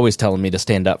man's always telling me to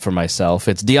stand up for myself.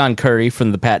 It's Dion Curry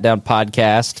from the Pat Down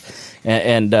podcast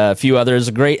and a few others.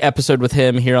 A great episode with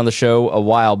him here on the show a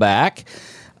while back.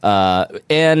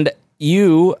 And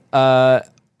you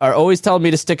are always telling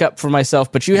me to stick up for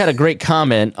myself, but you had a great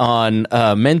comment on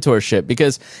mentorship,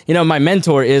 because, my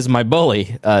mentor is my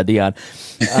bully, Dion,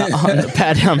 on the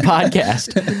Pat Down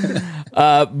podcast.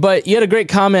 But you had a great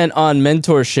comment on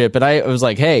mentorship, and I was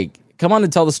like, hey, come on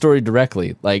and tell the story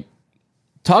directly.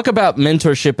 Talk about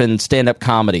mentorship and stand-up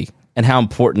comedy and how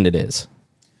important it is.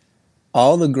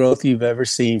 All the growth you've ever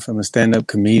seen from a stand-up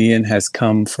comedian has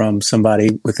come from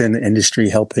somebody within the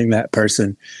industry helping that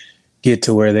person get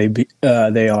to where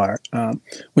they are.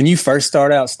 When you first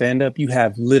start out stand-up, you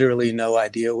have literally no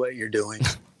idea what you're doing.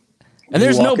 And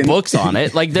there's no books on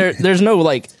it. There's no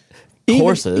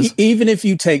courses. Even if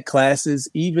you take classes,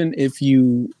 even if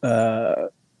you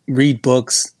read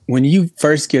books, when you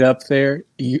first get up there,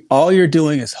 all you're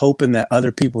doing is hoping that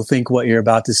other people think what you're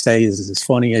about to say is as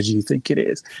funny as you think it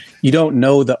is. You don't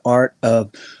know the art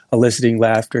of eliciting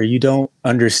laughter. You don't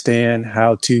understand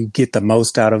how to get the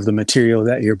most out of the material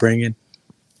that you're bringing.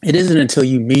 It isn't until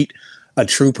you meet a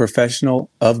true professional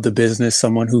of the business,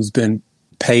 someone who's been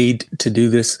paid to do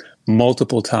this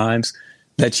multiple times,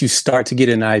 that you start to get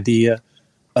an idea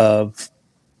of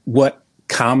what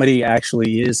comedy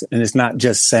actually is. And it's not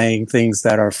just saying things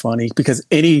that are funny, because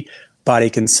anybody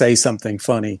can say something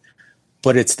funny,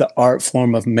 but it's the art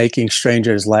form of making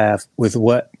strangers laugh with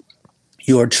what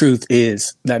your truth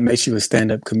is that makes you a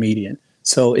stand-up comedian.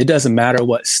 So it doesn't matter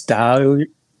what style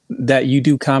that you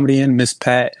do comedy in. Miss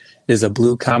Pat is a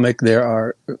blue comic. There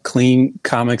are clean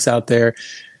comics out there.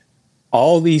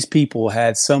 All these people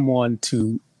had someone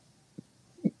to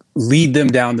lead them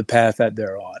down the path that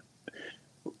they're on.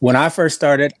 When I first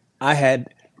started, I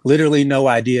had literally no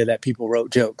idea that people wrote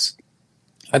jokes.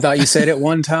 I thought you said it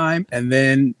one time and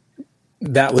then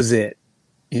that was it.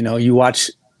 You watch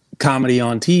comedy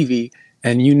on TV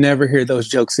and you never hear those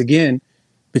jokes again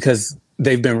because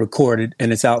they've been recorded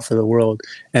and it's out for the world,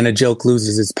 and a joke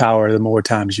loses its power the more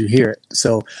times you hear it.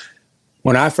 So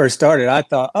when I first started, I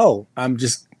thought, oh, I'm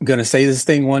just going to say this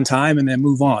thing one time and then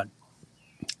move on.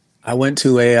 I went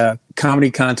to a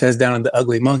comedy contest down at the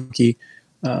Ugly Monkey,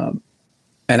 and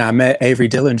I met Avery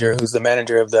Dillinger, who's the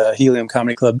manager of the Helium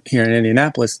Comedy Club here in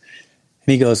Indianapolis.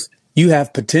 And he goes, "You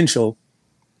have potential,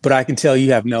 but I can tell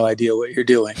you have no idea what you're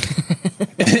doing."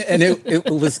 And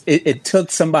it took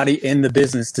somebody in the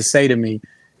business to say to me,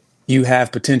 "You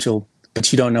have potential,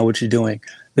 but you don't know what you're doing."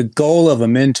 The goal of a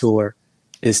mentor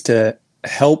is to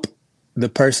help the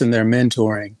person they're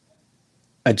mentoring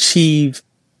achieve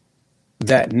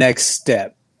that next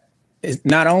step.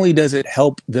 Not only does it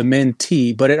help the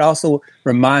mentee, but it also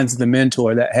reminds the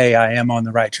mentor that, hey, I am on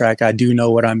the right track. I do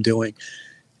know what I'm doing.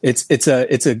 It's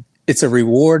a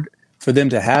reward for them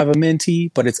to have a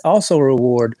mentee, but it's also a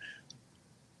reward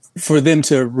for them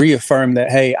to reaffirm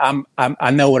that, hey,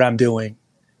 I know what I'm doing,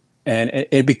 and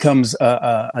it becomes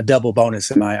a double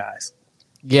bonus in my eyes.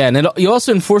 Yeah, and you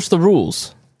also enforce the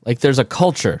rules. Like there's a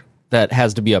culture that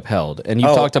has to be upheld. And you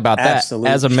talked about absolutely.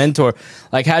 That as a mentor.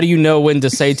 Like, how do you know when to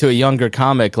say to a younger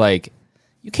comic, like,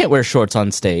 you can't wear shorts on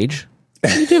stage?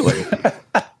 What are you doing?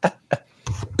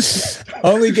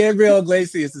 Only Gabriel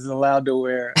Iglesias is allowed to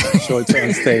wear shorts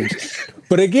on stage.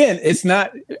 But again, it's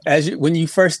not, when you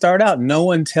first start out, no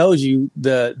one tells you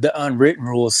the unwritten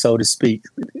rules, so to speak.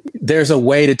 There's a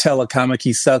way to tell a comic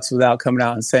he sucks without coming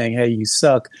out and saying, hey, you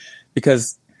suck.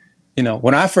 Because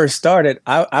when I first started,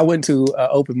 I went to an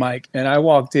open mic and I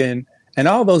walked in, and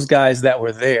all those guys that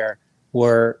were there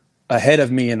were ahead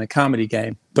of me in the comedy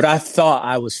game, but I thought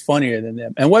I was funnier than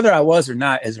them. And whether I was or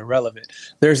not is irrelevant.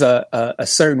 There's a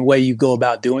certain way you go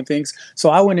about doing things. So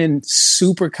I went in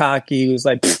super cocky. It was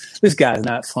like, this guy's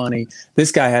not funny.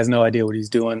 This guy has no idea what he's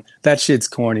doing. That shit's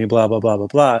corny, blah, blah, blah, blah,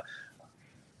 blah.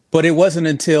 But it wasn't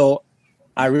until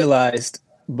I realized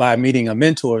by meeting a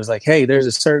mentor, is like, hey, there's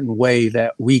a certain way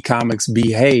that we comics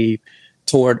behave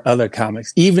toward other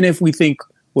comics. Even if we think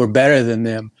we're better than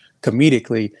them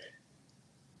comedically,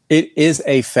 it is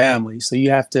a family. So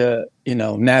you have to,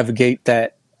 navigate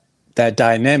that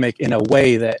dynamic in a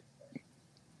way that,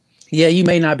 yeah, you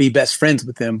may not be best friends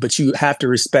with them, but you have to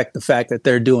respect the fact that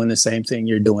they're doing the same thing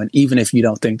you're doing, even if you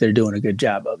don't think they're doing a good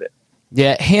job of it.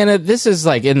 Yeah, Hannah, this is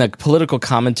like in the political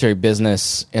commentary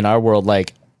business in our world,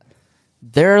 like,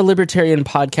 there are libertarian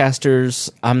podcasters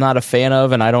I'm not a fan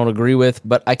of and I don't agree with,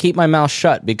 but I keep my mouth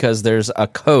shut because there's a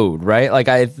code, right? Like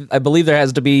I believe there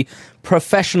has to be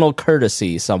professional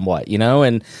courtesy somewhat,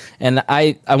 and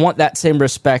I want that same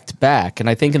respect back. And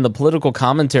I think in the political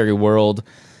commentary world,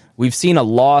 we've seen a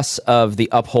loss of the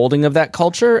upholding of that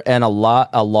culture and a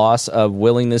loss of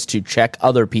willingness to check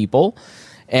other people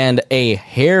and a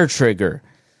hair trigger.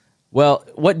 Well,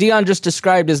 what Dion just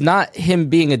described is not him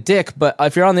being a dick, but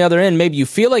if you're on the other end, maybe you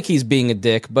feel like he's being a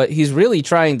dick, but he's really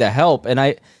trying to help. And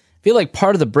I feel like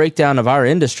part of the breakdown of our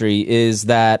industry is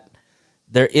that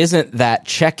there isn't that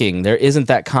checking, there isn't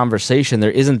that conversation,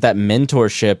 there isn't that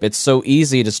mentorship. It's so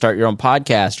easy to start your own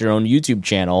podcast, your own YouTube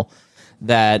channel,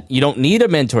 that you don't need a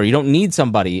mentor, you don't need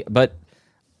somebody. But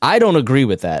I don't agree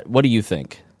with that. What do you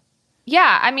think?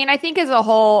 Yeah, I mean, I think as a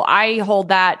whole, I hold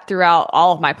that throughout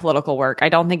all of my political work. I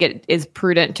don't think it is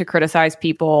prudent to criticize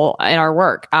people in our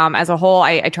work. As a whole,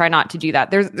 I try not to do that.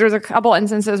 There's a couple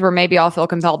instances where maybe I'll feel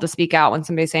compelled to speak out when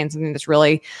somebody's saying something that's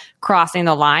really crossing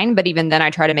the line. But even then, I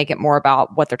try to make it more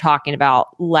about what they're talking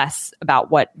about, less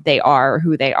about what they are or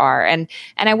who they are. And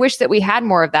I wish that we had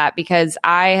more of that, because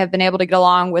I have been able to get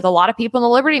along with a lot of people in the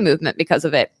liberty movement because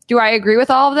of it. Do I agree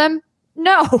with all of them?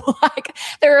 No, like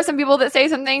there are some people that say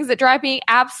some things that drive me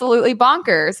absolutely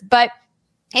bonkers, but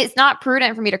it's not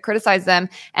prudent for me to criticize them.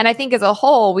 And I think as a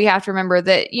whole, we have to remember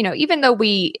that, even though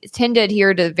we tend to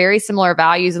adhere to very similar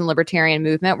values in the libertarian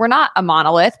movement, we're not a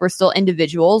monolith. We're still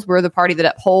individuals. We're the party that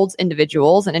upholds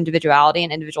individuals and individuality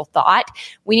and individual thought.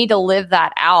 We need to live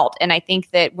that out. And I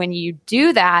think that when you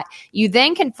do that, you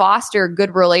then can foster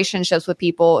good relationships with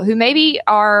people who maybe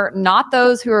are not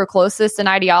those who are closest in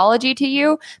ideology to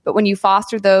you. But when you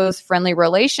foster those friendly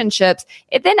relationships,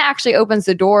 it then actually opens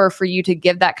the door for you to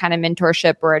give that kind of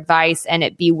mentorship or advice and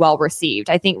it be well received.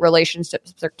 I think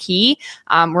relationships are key.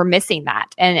 We're missing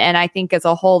that. And I think as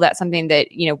a whole, that's something that,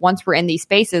 once we're in these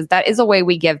spaces, that is a way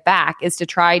we give back, is to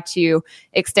try to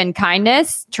extend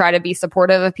kindness, try to be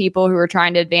supportive of people who are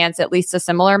trying to advance at least a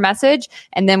similar message.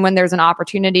 And then when there's an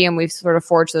opportunity and we've sort of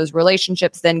forged those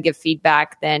relationships, then give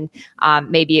feedback, then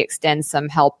maybe extend some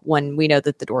help when we know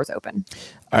that the door's open.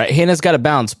 All right, Hannah's got to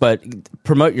bounce, but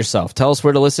promote yourself. Tell us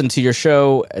where to listen to your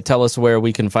show. Tell us where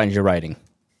we can find your writing.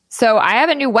 So I have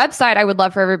a new website I would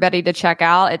love for everybody to check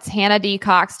out. It's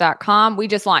hannahdcox.com. We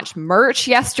just launched merch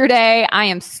yesterday. I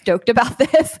am stoked about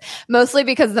this, mostly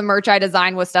because the merch I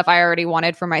designed was stuff I already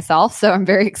wanted for myself. So I'm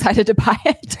very excited to buy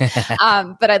it.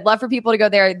 But I'd love for people to go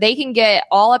there. They can get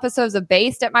all episodes of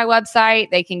Based at my website.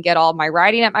 They can get all of my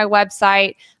writing at my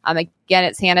website. Again,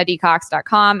 it's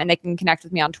hannahdcox.com, and they can connect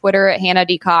with me on Twitter at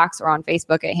hannahdcox or on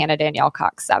Facebook at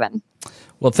hannah_danielle_cox7.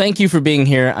 Well, thank you for being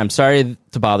here. I'm sorry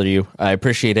to bother you. I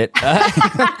appreciate it.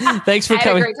 Thanks for coming.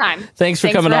 Had a great time. Thanks for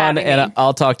coming on, and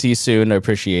I'll talk to you soon. I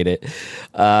appreciate it.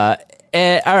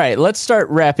 And, all right, let's start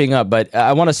wrapping up. But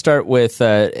I want to start with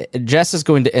Jess is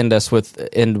going to end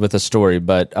with a story,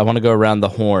 but I want to go around the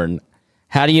horn.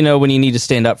 How do you know when you need to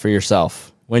stand up for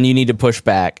yourself? When you need to push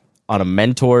back on a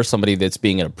mentor, somebody that's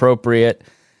being inappropriate?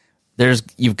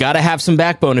 You've got to have some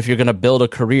backbone if you're going to build a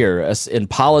career in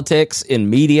politics,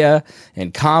 in media,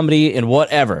 in comedy, in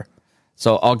whatever.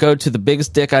 So I'll go to the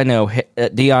biggest dick I know,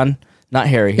 Dion, not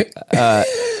Harry. I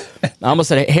almost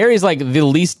said Harry's like the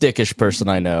least dickish person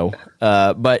I know.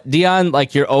 But Dion,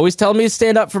 like, you're always telling me to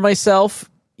stand up for myself.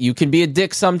 You can be a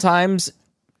dick sometimes.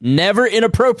 Never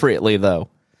inappropriately, though.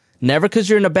 Never because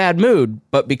you're in a bad mood,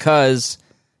 but because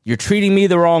you're treating me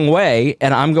the wrong way,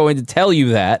 and I'm going to tell you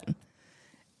that.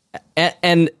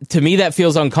 And to me, that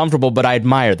feels uncomfortable, but I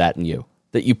admire that in you,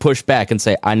 that you push back and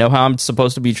say, I know how I'm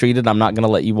supposed to be treated. I'm not going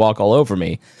to let you walk all over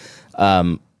me.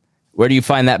 Where do you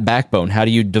find that backbone? How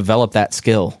do you develop that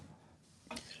skill?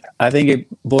 I think it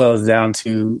boils down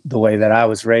to the way that I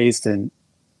was raised and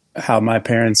how my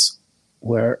parents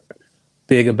were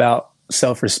big about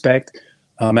self-respect.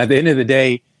 At the end of the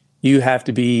day, you have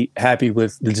to be happy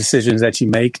with the decisions that you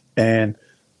make, and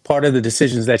part of the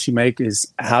decisions that you make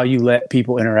is how you let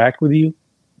people interact with you.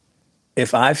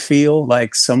 If I feel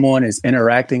like someone is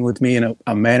interacting with me in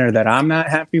a manner that I'm not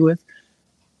happy with,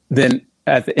 then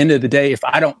at the end of the day, if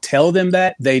I don't tell them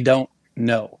that, they don't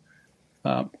know.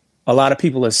 A lot of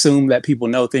people assume that people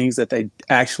know things that they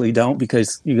actually don't,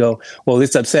 because you go, well,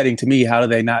 it's upsetting to me. How do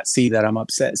they not see that I'm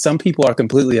upset? Some people are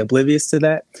completely oblivious to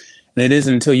that. And it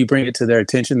isn't until you bring it to their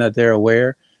attention that they're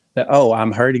aware that, oh,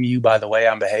 I'm hurting you by the way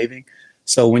I'm behaving.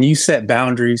 So when you set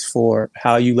boundaries for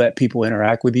how you let people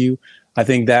interact with you, I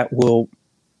think that will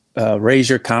raise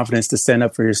your confidence to stand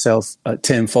up for yourself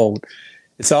tenfold.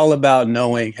 It's all about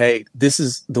knowing, hey, this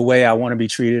is the way I want to be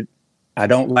treated. I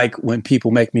don't like when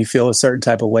people make me feel a certain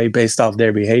type of way based off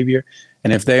their behavior.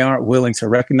 And if they aren't willing to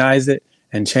recognize it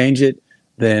and change it,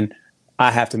 then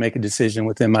I have to make a decision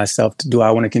within myself. Do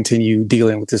I want to continue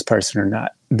dealing with this person or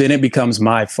not? Then it becomes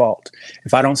my fault.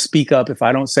 If I don't speak up, if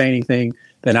I don't say anything,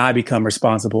 then I become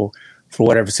responsible for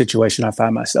whatever situation I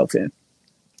find myself in.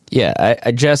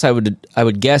 Yeah, Jess, I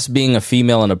would guess, being a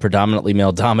female in a predominantly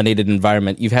male-dominated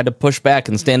environment, you've had to push back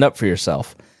and stand up for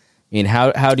yourself. I mean,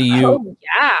 how do you? Oh,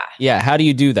 yeah. Yeah, how do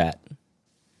you do that?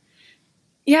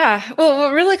 Yeah. Well,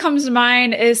 what really comes to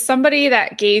mind is somebody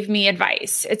that gave me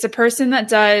advice. It's a person that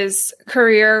does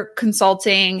career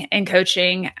consulting and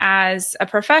coaching as a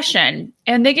profession.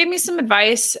 And they gave me some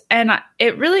advice, and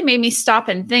it really made me stop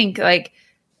and think, like,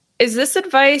 is this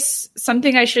advice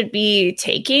something I should be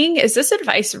taking? Is this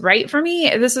advice right for me?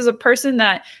 This is a person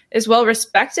that is well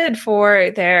respected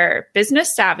for their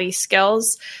business savvy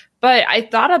skills. But I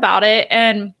thought about it,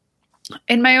 and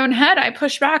in my own head, I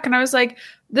pushed back and I was like,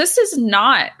 this is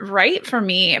not right for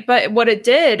me. But what it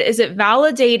did is it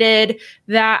validated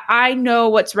that I know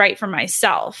what's right for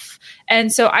myself.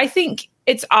 And so I think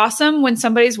it's awesome when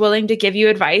somebody's willing to give you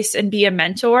advice and be a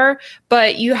mentor,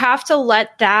 but you have to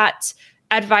let that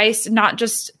advice not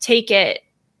just take it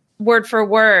word for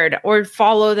word or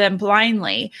follow them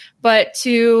blindly, but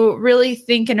to really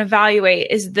think and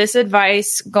evaluate, is this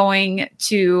advice going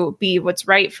to be what's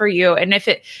right for you? And if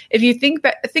you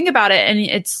think about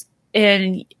it,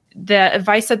 and the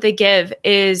advice that they give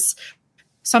is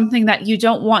something that you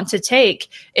don't want to take,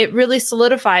 it really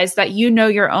solidifies that you know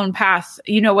your own path,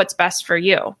 you know what's best for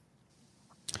you.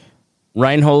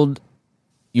 Reinhold,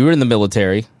 you were in the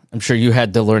military. I'm sure you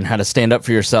had to learn how to stand up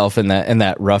for yourself in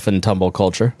that rough and tumble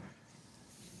culture.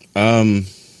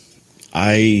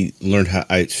 I learned how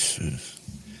I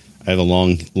have a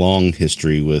long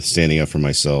history with standing up for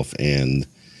myself. And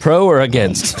pro or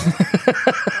against?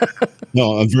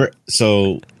 No,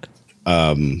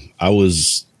 I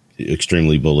was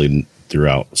extremely bullied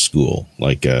throughout school,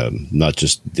 like not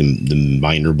just the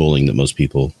minor bullying that most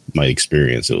people might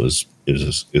experience. It was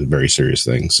a very serious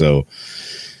thing. So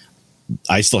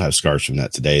I still have scars from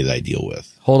that today that I deal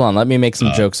with. Hold on, let me make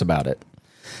some jokes about it.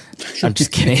 I'm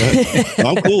just kidding.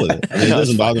 I'm cool with it. I mean, it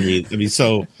doesn't bother me. I mean,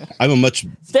 so I'm a much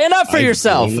stand up for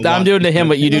yourself. I'm doing to him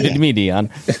what you do to me, Dion.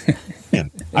 Yeah,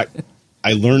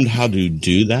 I learned how to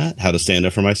do that, how to stand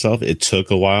up for myself. It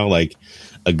took a while. Like,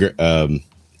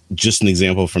 just an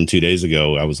example from 2 days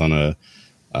ago, I was on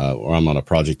or I'm on a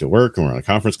project at work, and we're on a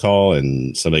conference call,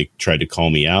 and somebody tried to call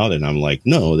me out, and I'm like,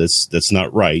 no, that's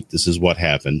not right. This is what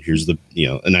happened. Here's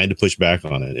and I had to push back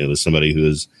on it. It was somebody who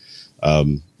is,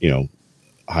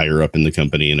 higher up in the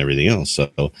company and everything else.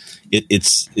 So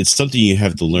it's something you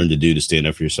have to learn to do to stand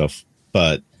up for yourself.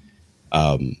 But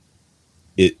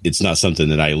it's not something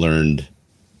that I learned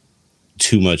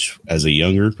too much as a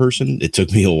younger person. It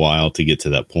took me a while to get to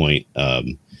that point.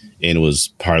 And it was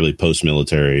partly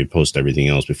post-military, post everything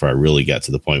else, before I really got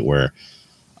to the point where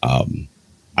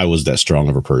I was that strong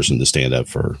of a person to stand up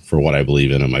for what I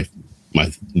believe in and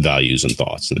my values and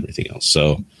thoughts and everything else.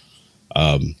 So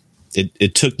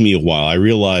it took me a while. I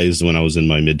realized when I was in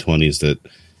my mid-20s that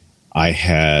I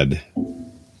had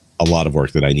a lot of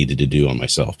work that I needed to do on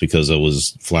myself, because I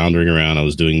was floundering around. I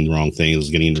was doing the wrong things. I was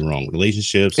getting into the wrong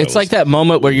relationships. It's like that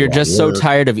moment where you're just so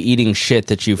tired of eating shit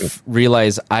that you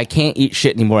realize, I can't eat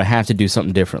shit anymore. I have to do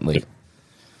something differently.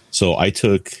 So I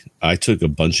took a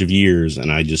bunch of years,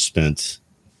 and I just spent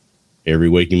every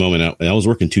waking moment out. And I was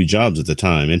working 2 jobs at the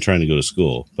time and trying to go to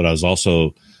school, but I was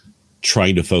also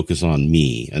trying to focus on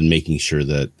me and making sure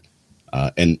that,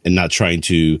 and not trying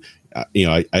to,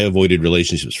 I avoided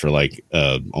relationships for like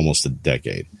almost a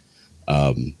decade,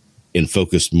 and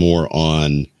focused more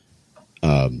on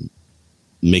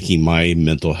making my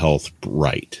mental health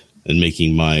right, and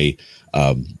making my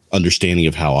understanding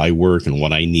of how I work and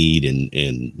what I need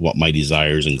and what my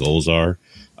desires and goals are,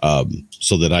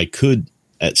 so that I could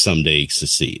at someday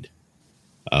succeed.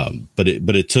 But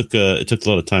it took a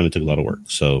lot of time. It took a lot of work.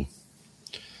 So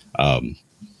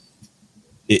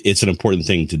it's an important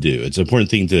thing to do. It's an important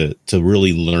thing to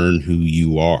really learn who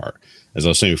you are. As I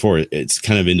was saying before, it's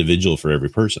kind of individual for every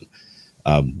person.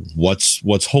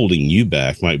 What's holding you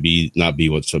back might not be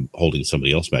what's holding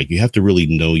somebody else back. You have to really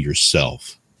know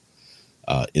yourself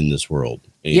in this world.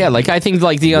 And yeah, like I think,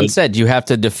 like Dion said, you have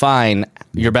to define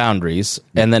your boundaries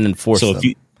and then enforce them.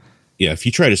 If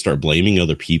you try to start blaming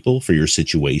other people for your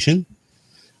situation,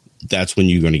 that's when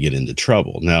you're going to get into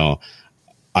trouble. Now,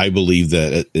 I believe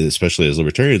that, especially as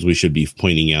libertarians, we should be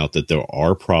pointing out that there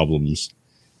are problems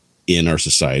in our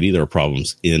society. There are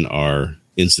problems in our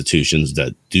institutions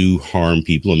that do harm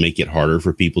people and make it harder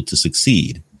for people to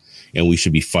succeed. And we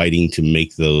should be fighting to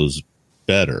make those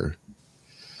better.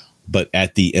 But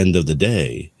at the end of the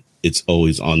day, it's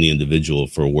always on the individual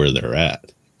for where they're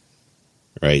at.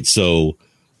 Right. So,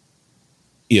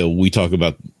 we talked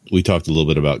a little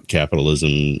bit about capitalism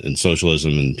and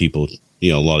socialism, and people,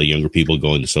 a lot of younger people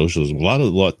going to socialism. A lot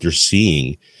of what they're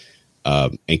seeing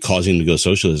and causing them to go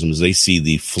socialism is they see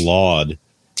the flawed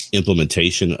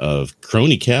implementation of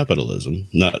crony capitalism,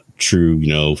 not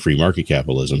true, free market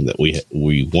capitalism that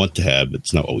we want to have.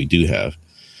 It's not what we do have.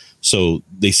 So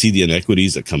they see the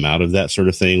inequities that come out of that sort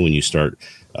of thing when you start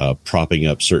propping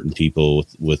up certain people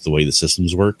with the way the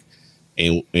systems work,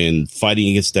 and fighting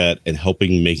against that and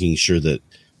making sure that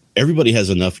everybody has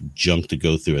enough junk to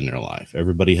go through in their life.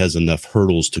 Everybody has enough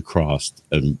hurdles to cross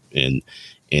and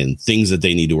things that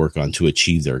they need to work on to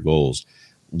achieve their goals.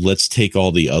 Let's take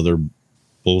all the other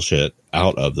bullshit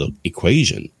out of the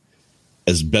equation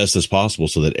as best as possible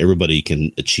so that everybody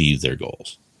can achieve their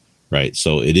goals. Right.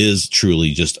 So it is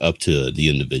truly just up to the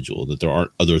individual, that there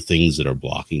aren't other things that are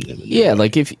blocking them. Yeah.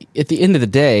 Like if at the end of the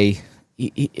day,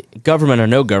 government or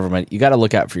no government, you got to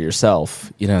look out for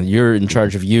yourself. You're in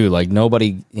charge of you. Like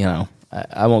nobody,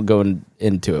 I won't go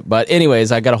into it. But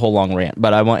anyways, I got a whole long rant,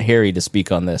 but I want Harry to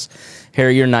speak on this.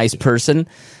 Harry, you're a nice person.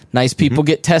 Nice people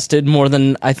get tested more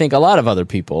than I think a lot of other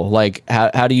people. Like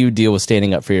how do you deal with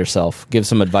standing up for yourself? Give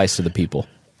some advice to the people.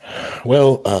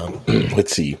 Well,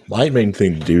 let's see. My main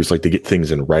thing to do is like to get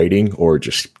things in writing, or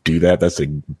just do that. That's the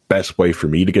best way for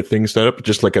me to get things set up.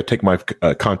 Just like I take my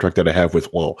contract that I have with,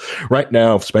 right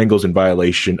now, Spangle's in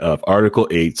violation of Article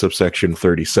 8, subsection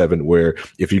 37, where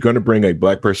if you're going to bring a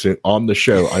black person on the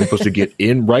show, I'm supposed to get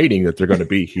in writing that they're going to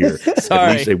be here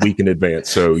at least a week in advance.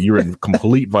 So you're in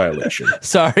complete violation.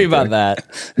 Sorry about that.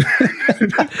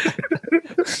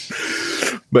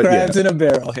 But crabs in a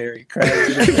barrel, Harry.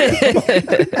 Crabs in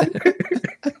a barrel.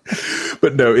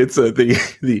 But no, it's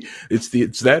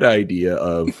it's that idea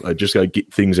of just gotta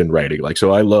get things in writing. Like,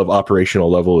 so I love operational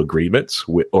level agreements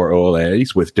or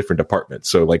OLAs with different departments.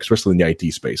 So like, especially in the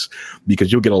IT space,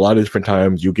 because you'll get a lot of different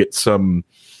times. You'll get some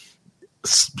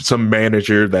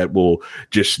manager that will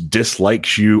just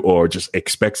dislikes you or just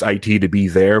expects IT to be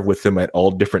there with them at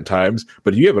all different times.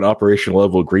 But if you have an operational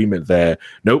level agreement that,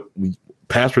 nope,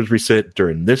 passwords reset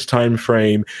during this time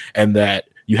frame, and that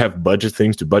you have budget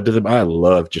things to budget them. I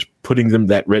love just putting them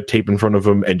that red tape in front of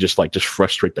them and just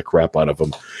frustrate the crap out of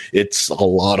them. It's a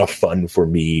lot of fun for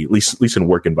me, at least in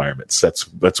work environments. That's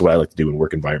what I like to do in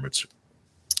work environments.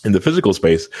 In the physical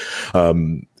space,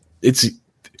 it's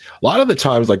a lot of the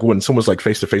times, like when someone's like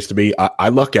face to face to me, I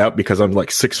luck out because I'm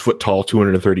like 6 foot tall,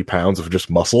 230 pounds of just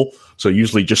muscle. So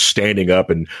usually just standing up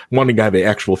and wanting to have an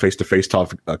actual face to face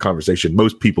conversation,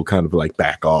 most people kind of like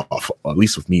back off, at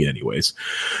least with me anyways.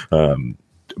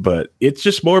 But it's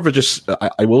just more of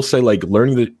I will say, like,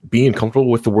 learning that being comfortable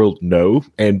with the world, no,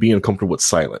 and being comfortable with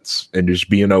silence, and just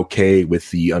being okay with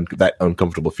that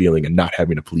uncomfortable feeling and not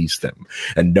having to please them,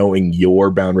 and knowing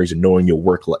your boundaries and knowing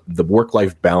your the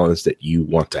work-life balance that you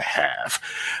want to have.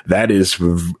 That is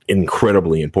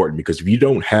incredibly important, because if you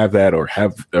don't have that or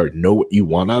know what you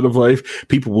want out of life,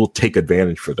 people will take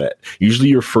advantage for that. Usually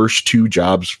your first 2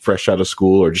 jobs fresh out of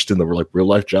school or just in the real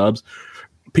life jobs,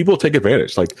 people take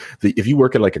advantage. Like if you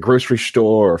work at like a grocery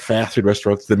store or fast food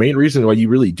restaurants, the main reason why you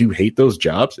really do hate those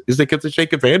jobs is they get to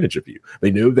take advantage of you.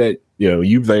 They know that,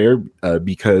 you're there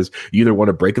because you either want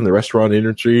to break in the restaurant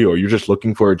industry or you're just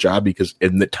looking for a job because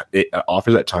it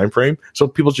offers that time frame. So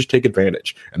people just take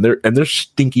advantage, and there's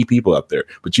stinky people out there,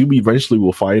 but you eventually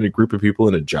will find a group of people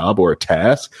in a job or a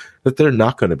task that they're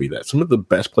not going to be that. Some of the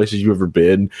best places you've ever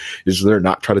been is they're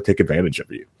not trying to take advantage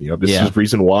of you. This is the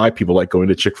reason why people like going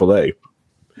to Chick-fil-A.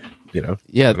 They're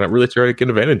not really trying to take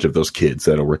advantage of those kids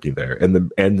that are working there, and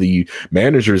the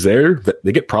managers there,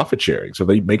 they get profit sharing, so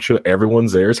they make sure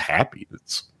everyone's there is happy.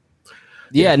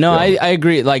 I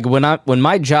agree. Like when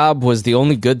my job was the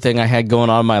only good thing I had going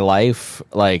on in my life,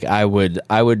 like I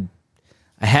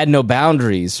had no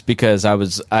boundaries, because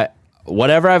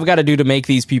whatever I've got to do to make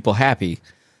these people happy,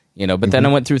 but then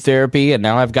I went through therapy, and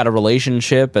now I've got a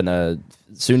relationship and a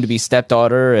soon-to-be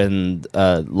stepdaughter and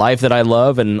a life that I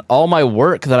love, and all my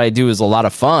work that I do is a lot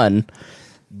of fun,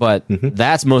 but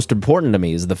that's most important to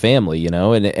me is the family,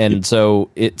 and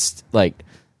so it's like,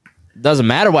 doesn't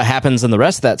matter what happens in the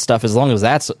rest of that stuff as long as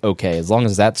that's okay, as long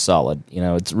as that's solid.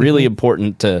 It's really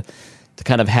important to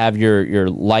kind of have your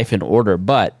life in order.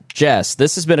 But Jess,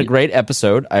 this has been a great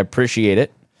episode. I appreciate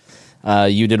it.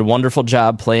 You did a wonderful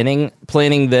job planning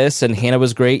this, and Hannah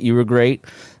was great. You were great.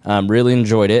 Really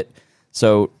enjoyed it.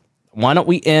 So why don't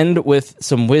we end with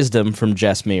some wisdom from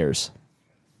Jess Mears?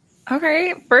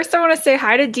 Okay. First, I want to say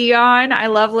hi to Dion. I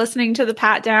love listening to the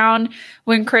Pat Down.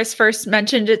 When Chris first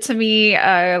mentioned it to me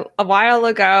a while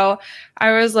ago,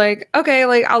 I was like, okay,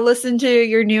 like I'll listen to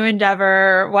your new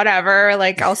endeavor, whatever,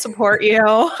 like I'll support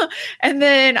you. And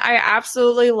then I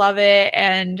absolutely love it.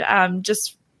 And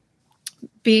just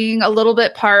being a little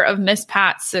bit part of Miss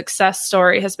Pat's success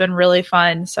story has been really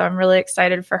fun. So I'm really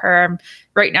excited for her. I'm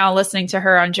right now listening to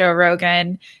her on Joe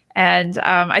Rogan. And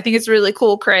I think it's really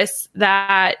cool, Chris,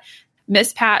 that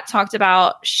Miss Pat talked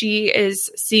about she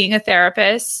is seeing a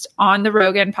therapist on the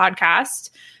Rogan podcast.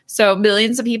 So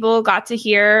millions of people got to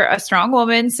hear a strong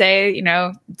woman say,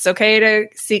 it's okay to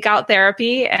seek out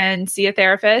therapy and see a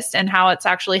therapist, and how it's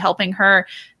actually helping her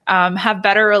have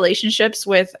better relationships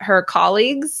with her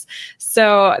colleagues.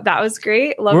 So that was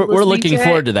great. We're looking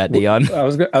forward to that, Dion. I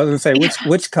was going to say,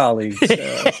 which colleagues?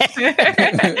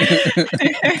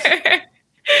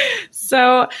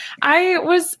 So I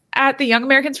was at the Young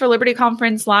Americans for Liberty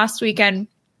conference last weekend,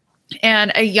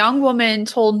 and a young woman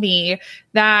told me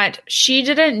that she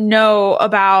didn't know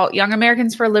about Young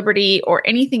Americans for Liberty or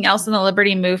anything else in the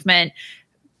liberty movement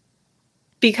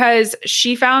because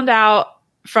she found out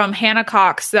from Hannah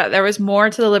Cox that there was more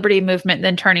to the liberty movement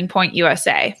than Turning Point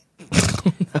USA.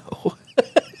 No.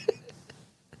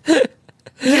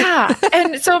 Yeah.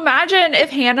 And so imagine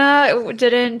if Hannah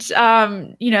didn't,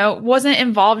 wasn't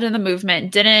involved in the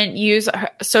movement, didn't use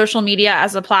social media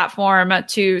as a platform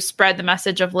to spread the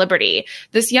message of liberty.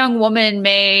 This young woman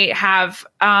may have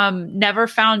never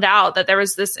found out that there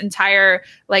was this entire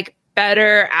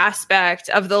better aspect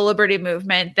of the liberty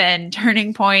movement than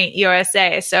Turning Point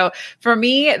USA. So for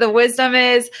me, the wisdom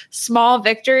is small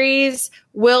victories.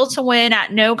 Will to win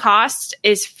at no cost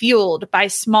is fueled by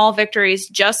small victories,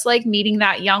 just like meeting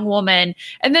that young woman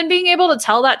and then being able to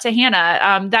tell that to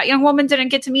Hannah. That young woman didn't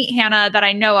get to meet Hannah that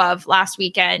I know of last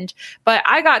weekend, but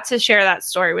I got to share that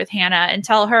story with Hannah and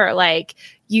tell her,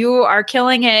 you are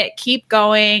killing it. Keep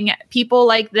going. People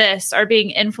like this are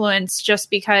being influenced just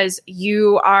because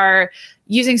you are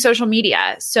using social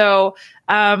media. So,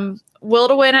 will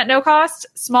to win at no cost,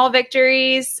 small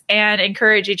victories, and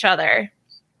encourage each other.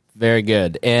 Very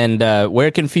good. And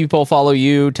where can people follow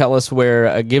you? Tell us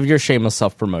where. Give your shameless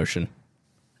self-promotion.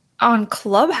 On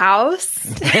Clubhouse.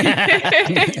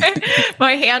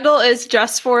 My handle is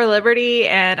Just for Liberty,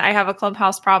 and I have a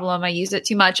Clubhouse problem. I use it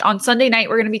too much. On Sunday night,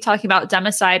 we're going to be talking about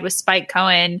Democide with Spike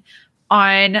Cohen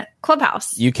on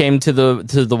Clubhouse. You came to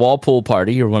the Walpole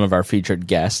party. You're one of our featured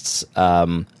guests.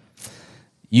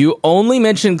 You only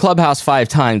mentioned Clubhouse 5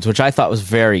 times, which I thought was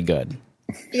very good.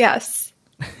 Yes.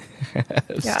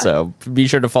 Yeah. So be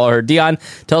sure to follow her. Dion,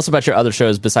 tell us about your other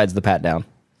shows besides the Pat Down.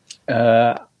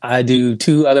 I do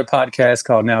 2 other podcasts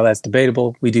called Now That's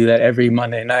Debatable. We do that every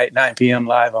Monday night, 9 p.m.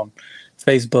 live on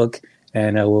Facebook.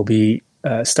 And we'll be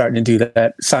starting to do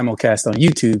that simulcast on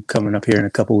YouTube coming up here in a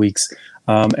couple weeks.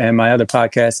 And my other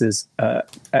podcast is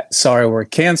Sorry We're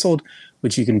Canceled,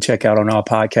 which you can check out on all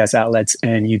podcast outlets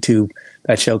and YouTube.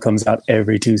 That show comes out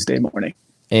every Tuesday morning.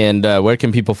 And where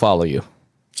can people follow you?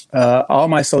 All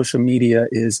my social media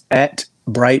is at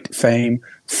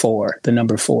BrightFame4, the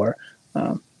number 4.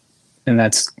 And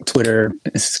that's Twitter,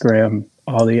 Instagram,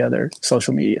 all the other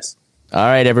social medias. All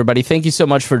right, everybody. Thank you so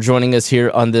much for joining us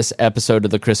here on this episode of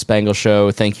the Chris Spangle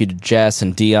Show. Thank you to Jess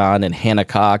and Dion and Hannah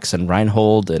Cox and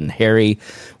Reinhold and Harry.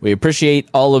 We appreciate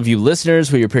all of you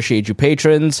listeners. We appreciate you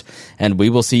patrons. And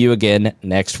we will see you again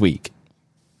next week.